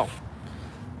really, really well.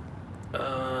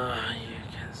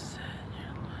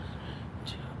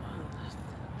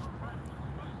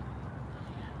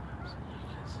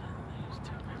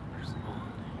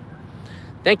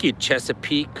 Thank you,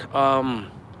 Chesapeake.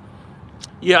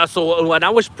 Yeah, so when I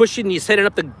was pushing, you setting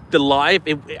up the live,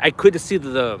 I couldn't see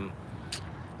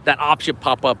that option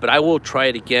pop up, but I will try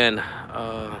it again.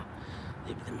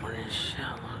 Maybe the morning is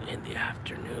shallow in the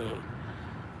afternoon.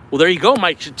 Well, there you go,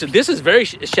 Mike. This is very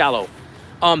shallow.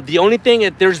 The only thing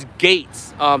is there's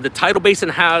gates. The tidal basin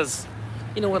has,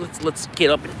 you know what? Let's get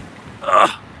up and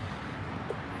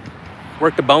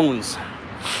work the bones.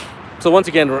 So once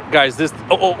again, guys, this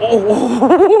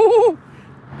oh.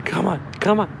 Come on.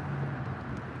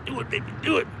 Do it, baby,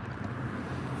 do it.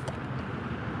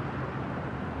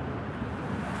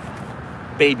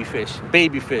 Baby fish.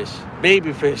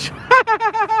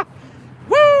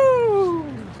 Woo!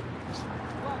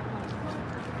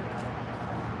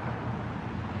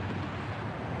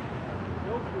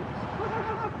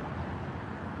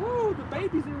 Woo, the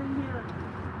babies are in here.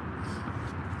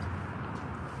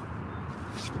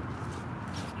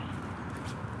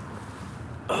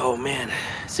 Oh man,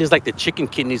 seems like the chicken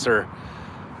kidneys are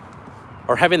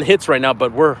having the hits right now,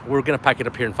 but we're gonna pack it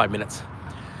up here in 5 minutes.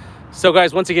 So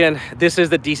guys, once again, this is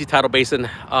the DC tidal basin.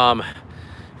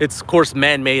 It's of course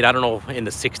man-made. I don't know, in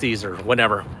the 60s or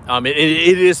whenever.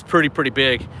 It is pretty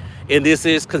big, and this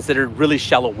is considered really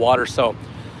shallow water. So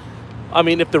I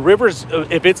mean, if the river's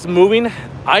if it's moving,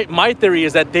 my theory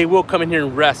is that they will come in here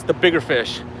and rest, the bigger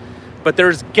fish. But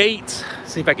there's gates.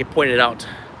 See if I can point it out.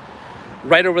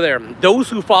 Right over there. Those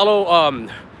who follow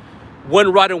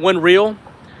one rod and one reel,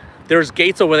 there's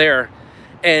gates over there,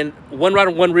 and one rod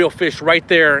and one reel fish right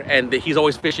there, and he's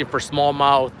always fishing for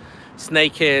smallmouth,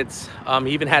 snakeheads.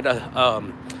 He even had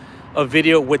a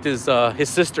video with his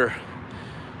sister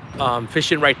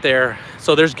fishing right there.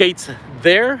 So there's gates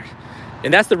there,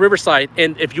 and that's the riverside.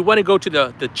 And if you want to go to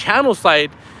the channel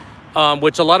side,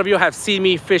 which a lot of you have seen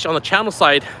me fish on the channel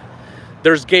side,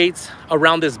 there's gates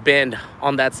around this bend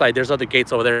on that side. There's other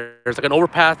gates over there. There's like an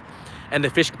overpath, and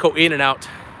the fish can go in and out.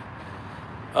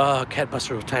 Cat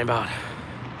buster was time out.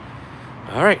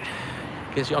 All right,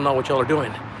 guess y'all know what y'all are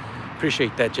doing.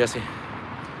 Appreciate that, Jesse.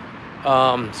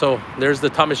 So there's the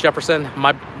Thomas Jefferson.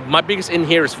 My biggest in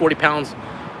here is 40 pounds.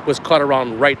 Was caught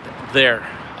around right there,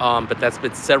 but that's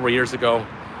been several years ago.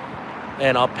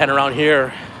 And I'll pan around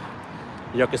here.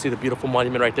 Y'all can see the beautiful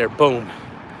monument right there. Boom.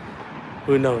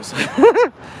 Who knows?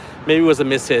 Maybe it was a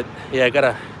miss hit. Yeah, I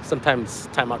gotta sometimes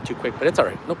time out too quick, but it's all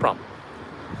right. No problem.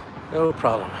 No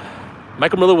problem.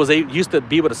 Michael Miller used to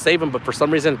be able to save him, but for some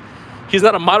reason, He's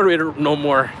not a moderator no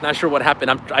more. Not sure what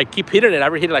happened. I keep hitting it. I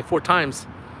already hit it like 4 times.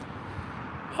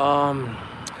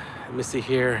 Let me see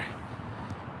here.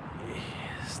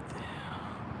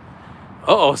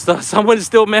 Uh-oh, so someone is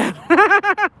still mad.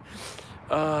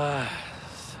 Well,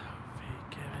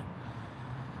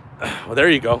 there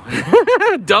you go.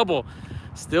 Double.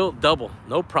 Still double.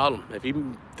 No problem. If he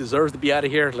deserves to be out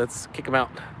of here, let's kick him out.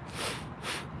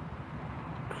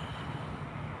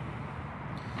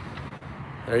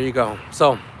 There you go.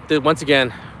 So, once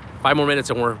again, 5 more minutes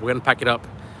and we're going to pack it up.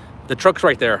 The truck's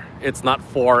right there. It's not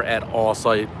far at all.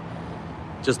 So, I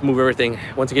just move everything.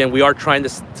 Once again, we are trying to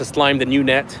slime the new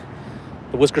net.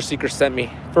 The Whisker Seeker sent me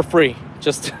for free.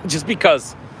 Just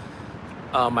because.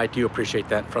 I do appreciate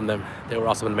that from them. They were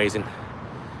awesome and amazing.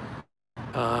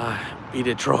 Beat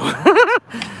it, troll.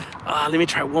 Let me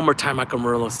try one more time,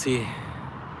 Okuma. See.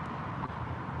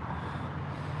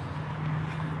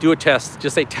 Do a test.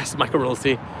 Just say test, Okuma.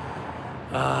 See.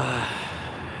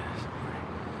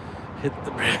 Hit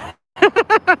the man.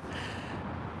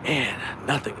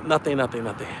 Nothing.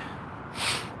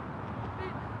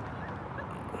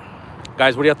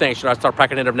 Guys, what do y'all think? Should I start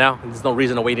packing it up now? There's no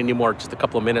reason to wait anymore. Just a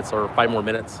couple of minutes or 5 more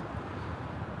minutes.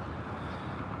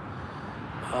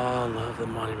 Oh, love the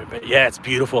monument. Yeah, it's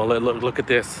beautiful. Look at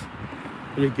this.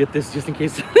 Let me get this just in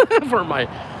case for my...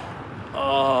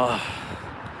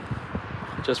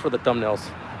 just for the thumbnails.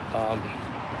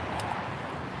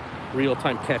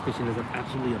 Real-time catfishing is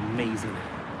absolutely amazing.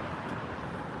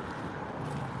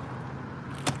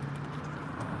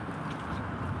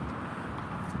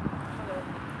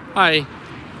 Hi.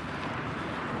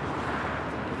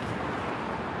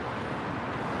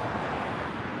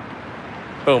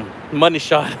 Boom. Money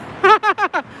shot.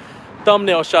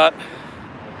 Thumbnail shot.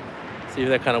 See if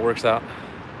that kind of works out.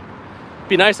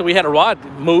 Be nice if we had a rod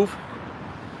move.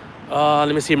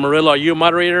 Let me see. Murillo, are you a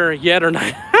moderator yet or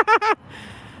not?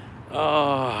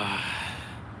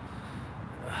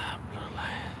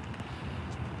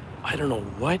 I don't know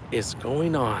what is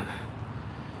going on.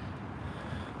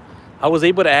 I was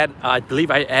able to add, I believe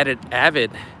I added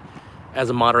Avid as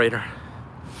a moderator.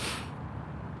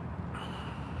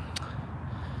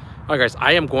 All right, guys,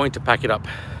 I am going to pack it up.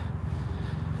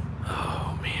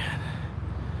 Oh, man.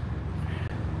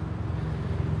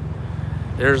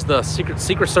 There's the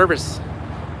Secret Service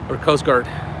or Coast Guard.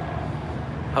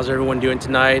 How's everyone doing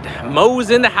tonight? Mo's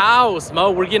in the house.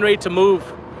 Mo, we're getting ready to move.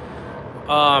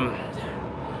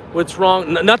 What's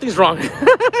wrong? Nothing's wrong.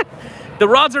 The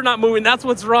rods are not moving. That's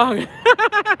what's wrong.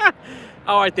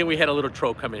 Oh, I think we had a little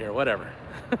troll come in here. Whatever.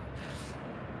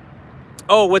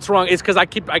 Oh, what's wrong? It's because I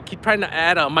keep trying to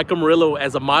add Michael Murillo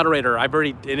as a moderator. I've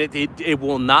already, and it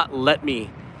will not let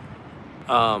me.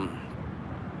 And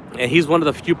he's one of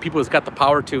the few people who's got the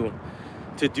power to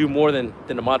do more than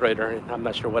a moderator. And I'm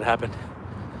not sure what happened.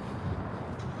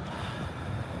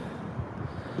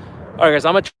 All right, guys,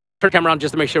 I'm gonna turn the camera on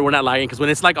just to make sure we're not lagging, because when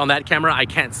it's like on that camera, I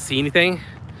can't see anything.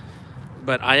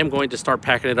 But I am going to start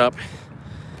packing it up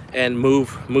and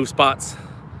move spots.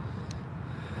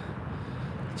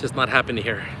 It's just not happening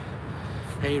here.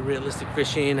 Hey, Realistic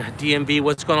Fishing, DMV,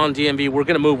 what's going on, DMV? We're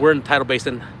gonna move. We're in the Tidal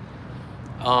Basin.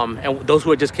 And those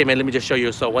who just came in, let me just show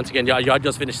you. So once again, y'all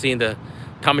just finished seeing the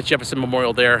Thomas Jefferson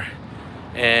Memorial there,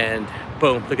 and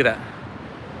boom, look at that.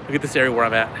 Look at this area where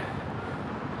I'm at.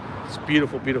 It's a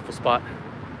beautiful, beautiful spot.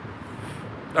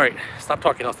 All right, stop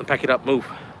talking, Austin. Pack it up, move.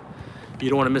 You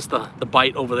don't want to miss the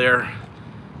bite over there,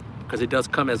 because it does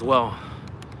come as well.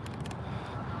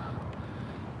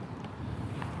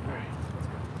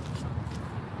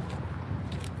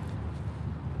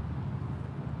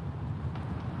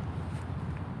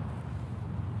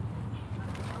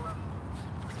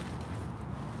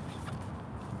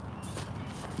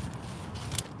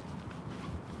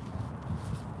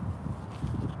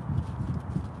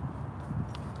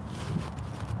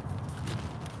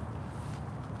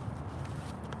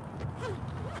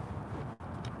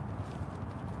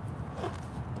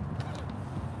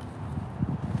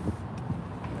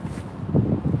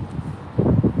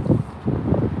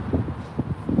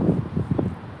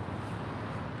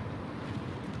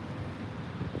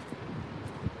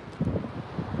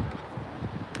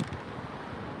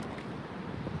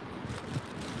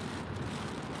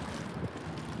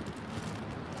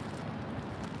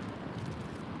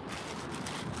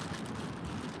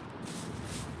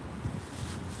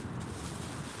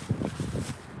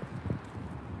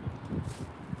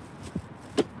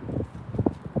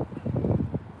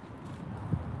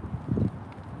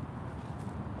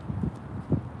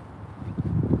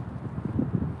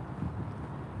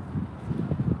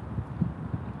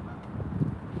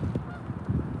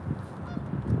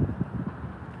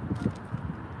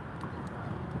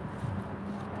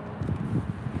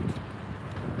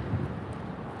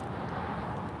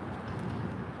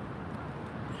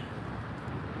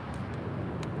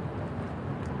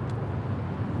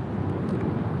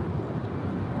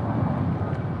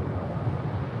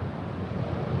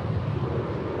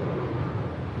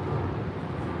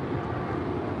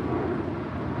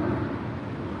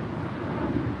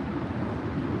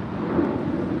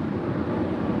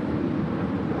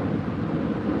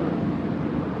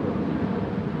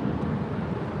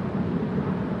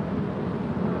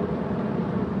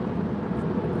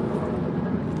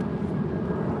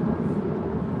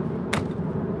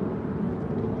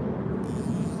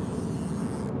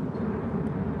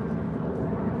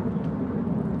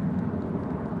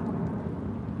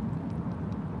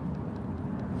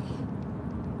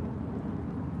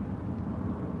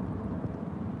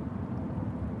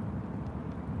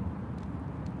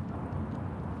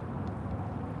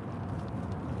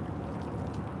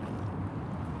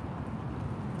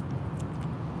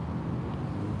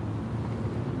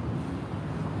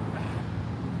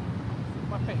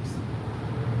 face.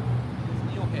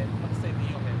 It's eelhead. I'm gonna say the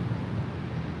eelhead.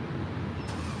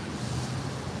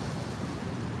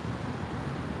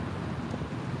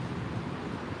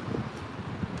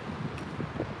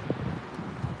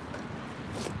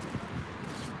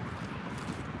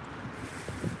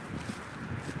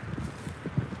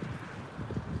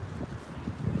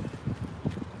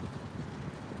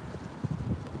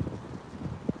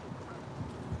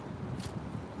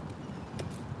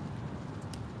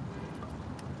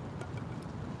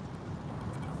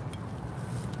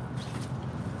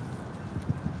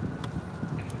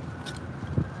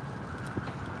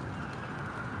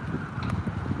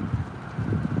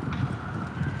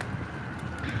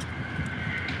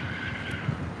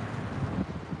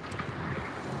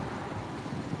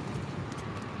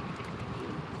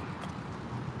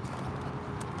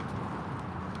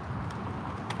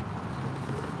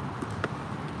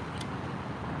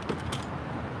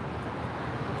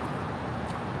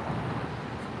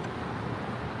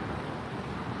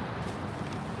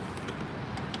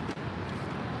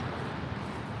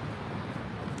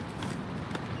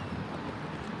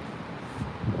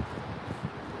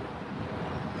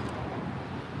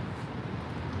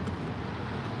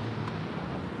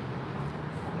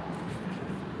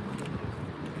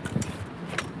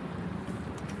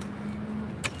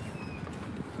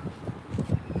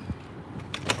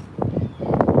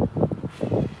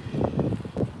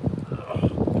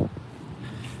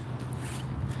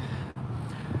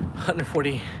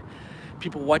 $140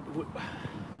 people. What?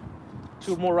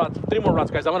 2 more rounds, 3 more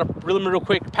rounds, guys. I'm gonna reel them real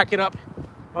quick, pack it up.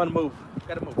 I'm gonna move.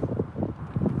 Gotta move.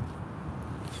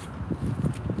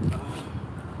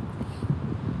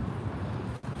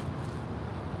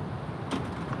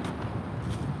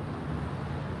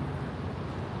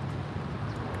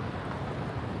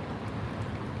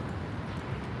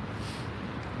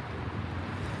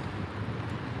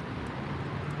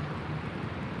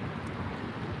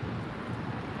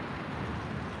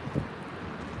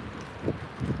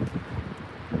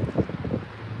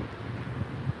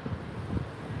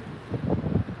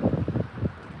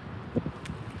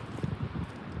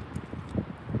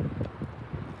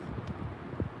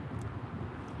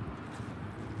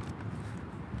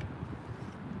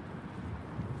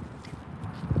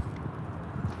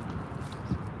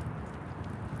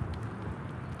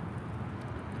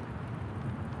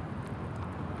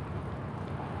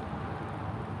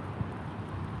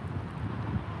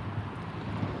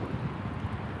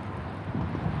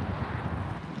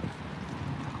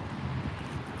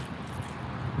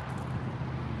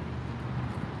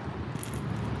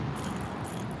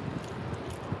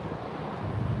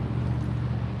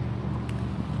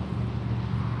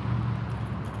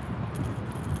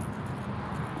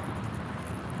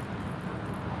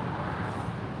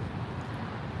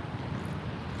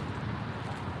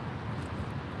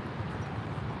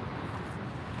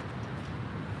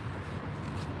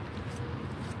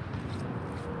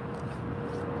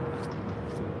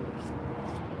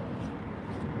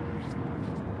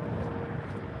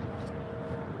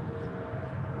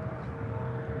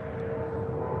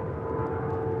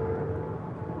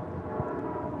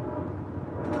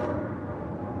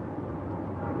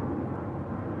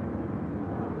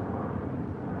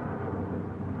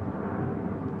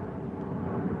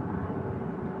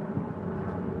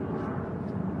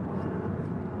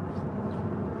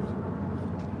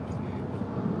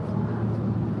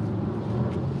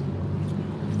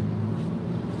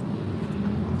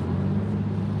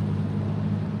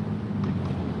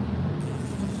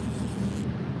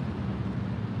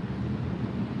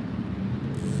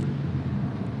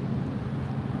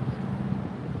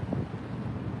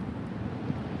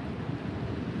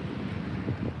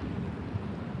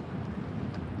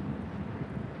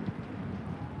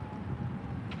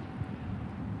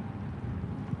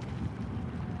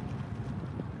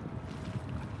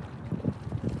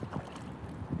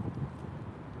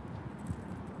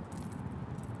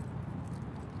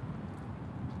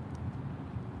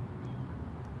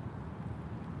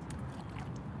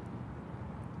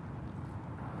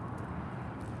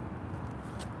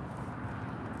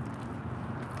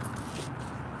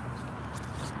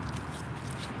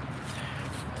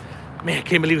 Man, I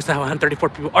can't believe it's now 134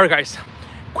 people. All right, guys,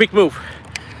 quick move.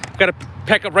 Got to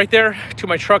pack up right there to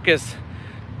my truck is,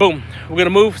 boom. We're gonna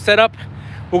move, set up.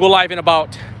 We'll go live in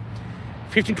about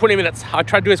 15, 20 minutes. I'll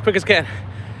try to do it as quick as I can.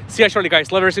 See you shortly,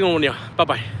 guys. Love every single one of you.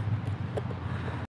 Bye-bye.